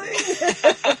chakra thing.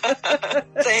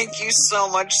 Thank you so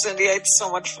much, Cindy. I had so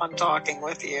much fun talking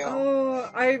with you.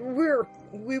 Oh,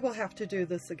 we will have to do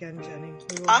this again, Jenny.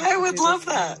 I would love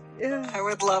that. Yeah. I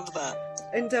would love that.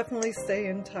 And definitely stay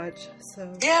in touch. So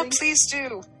yeah, please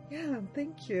do. Yeah,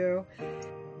 thank you.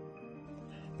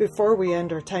 Before we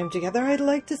end our time together, I'd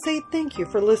like to say thank you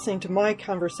for listening to my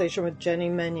conversation with Jenny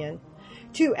Menyon.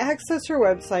 To access her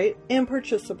website and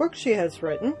purchase the book she has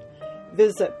written,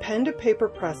 visit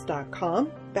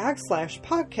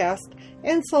pentopaperpress.com/podcast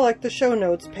and select the show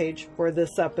notes page for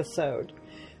this episode.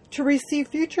 To receive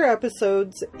future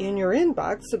episodes in your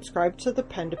inbox, subscribe to the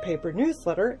Pen to Paper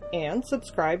newsletter and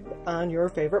subscribe on your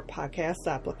favorite podcast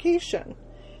application.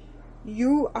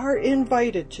 You are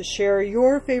invited to share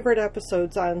your favorite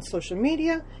episodes on social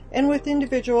media and with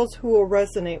individuals who will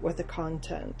resonate with the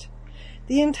content.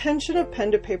 The intention of Pen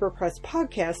to Paper Press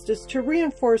podcast is to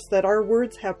reinforce that our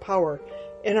words have power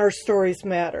and our stories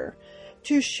matter.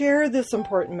 To share this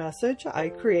important message, I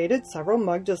created several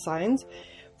mug designs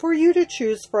for you to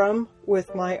choose from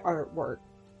with my artwork.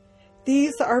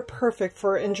 These are perfect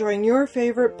for enjoying your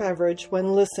favorite beverage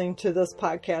when listening to this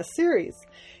podcast series.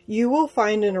 You will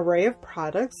find an array of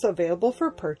products available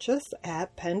for purchase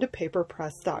at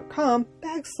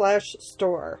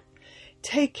pentopaperpress.com/store.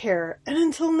 Take care, and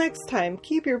until next time,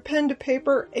 keep your pen to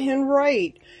paper and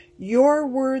write. Your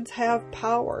words have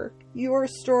power. Your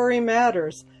story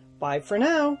matters. Bye for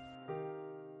now.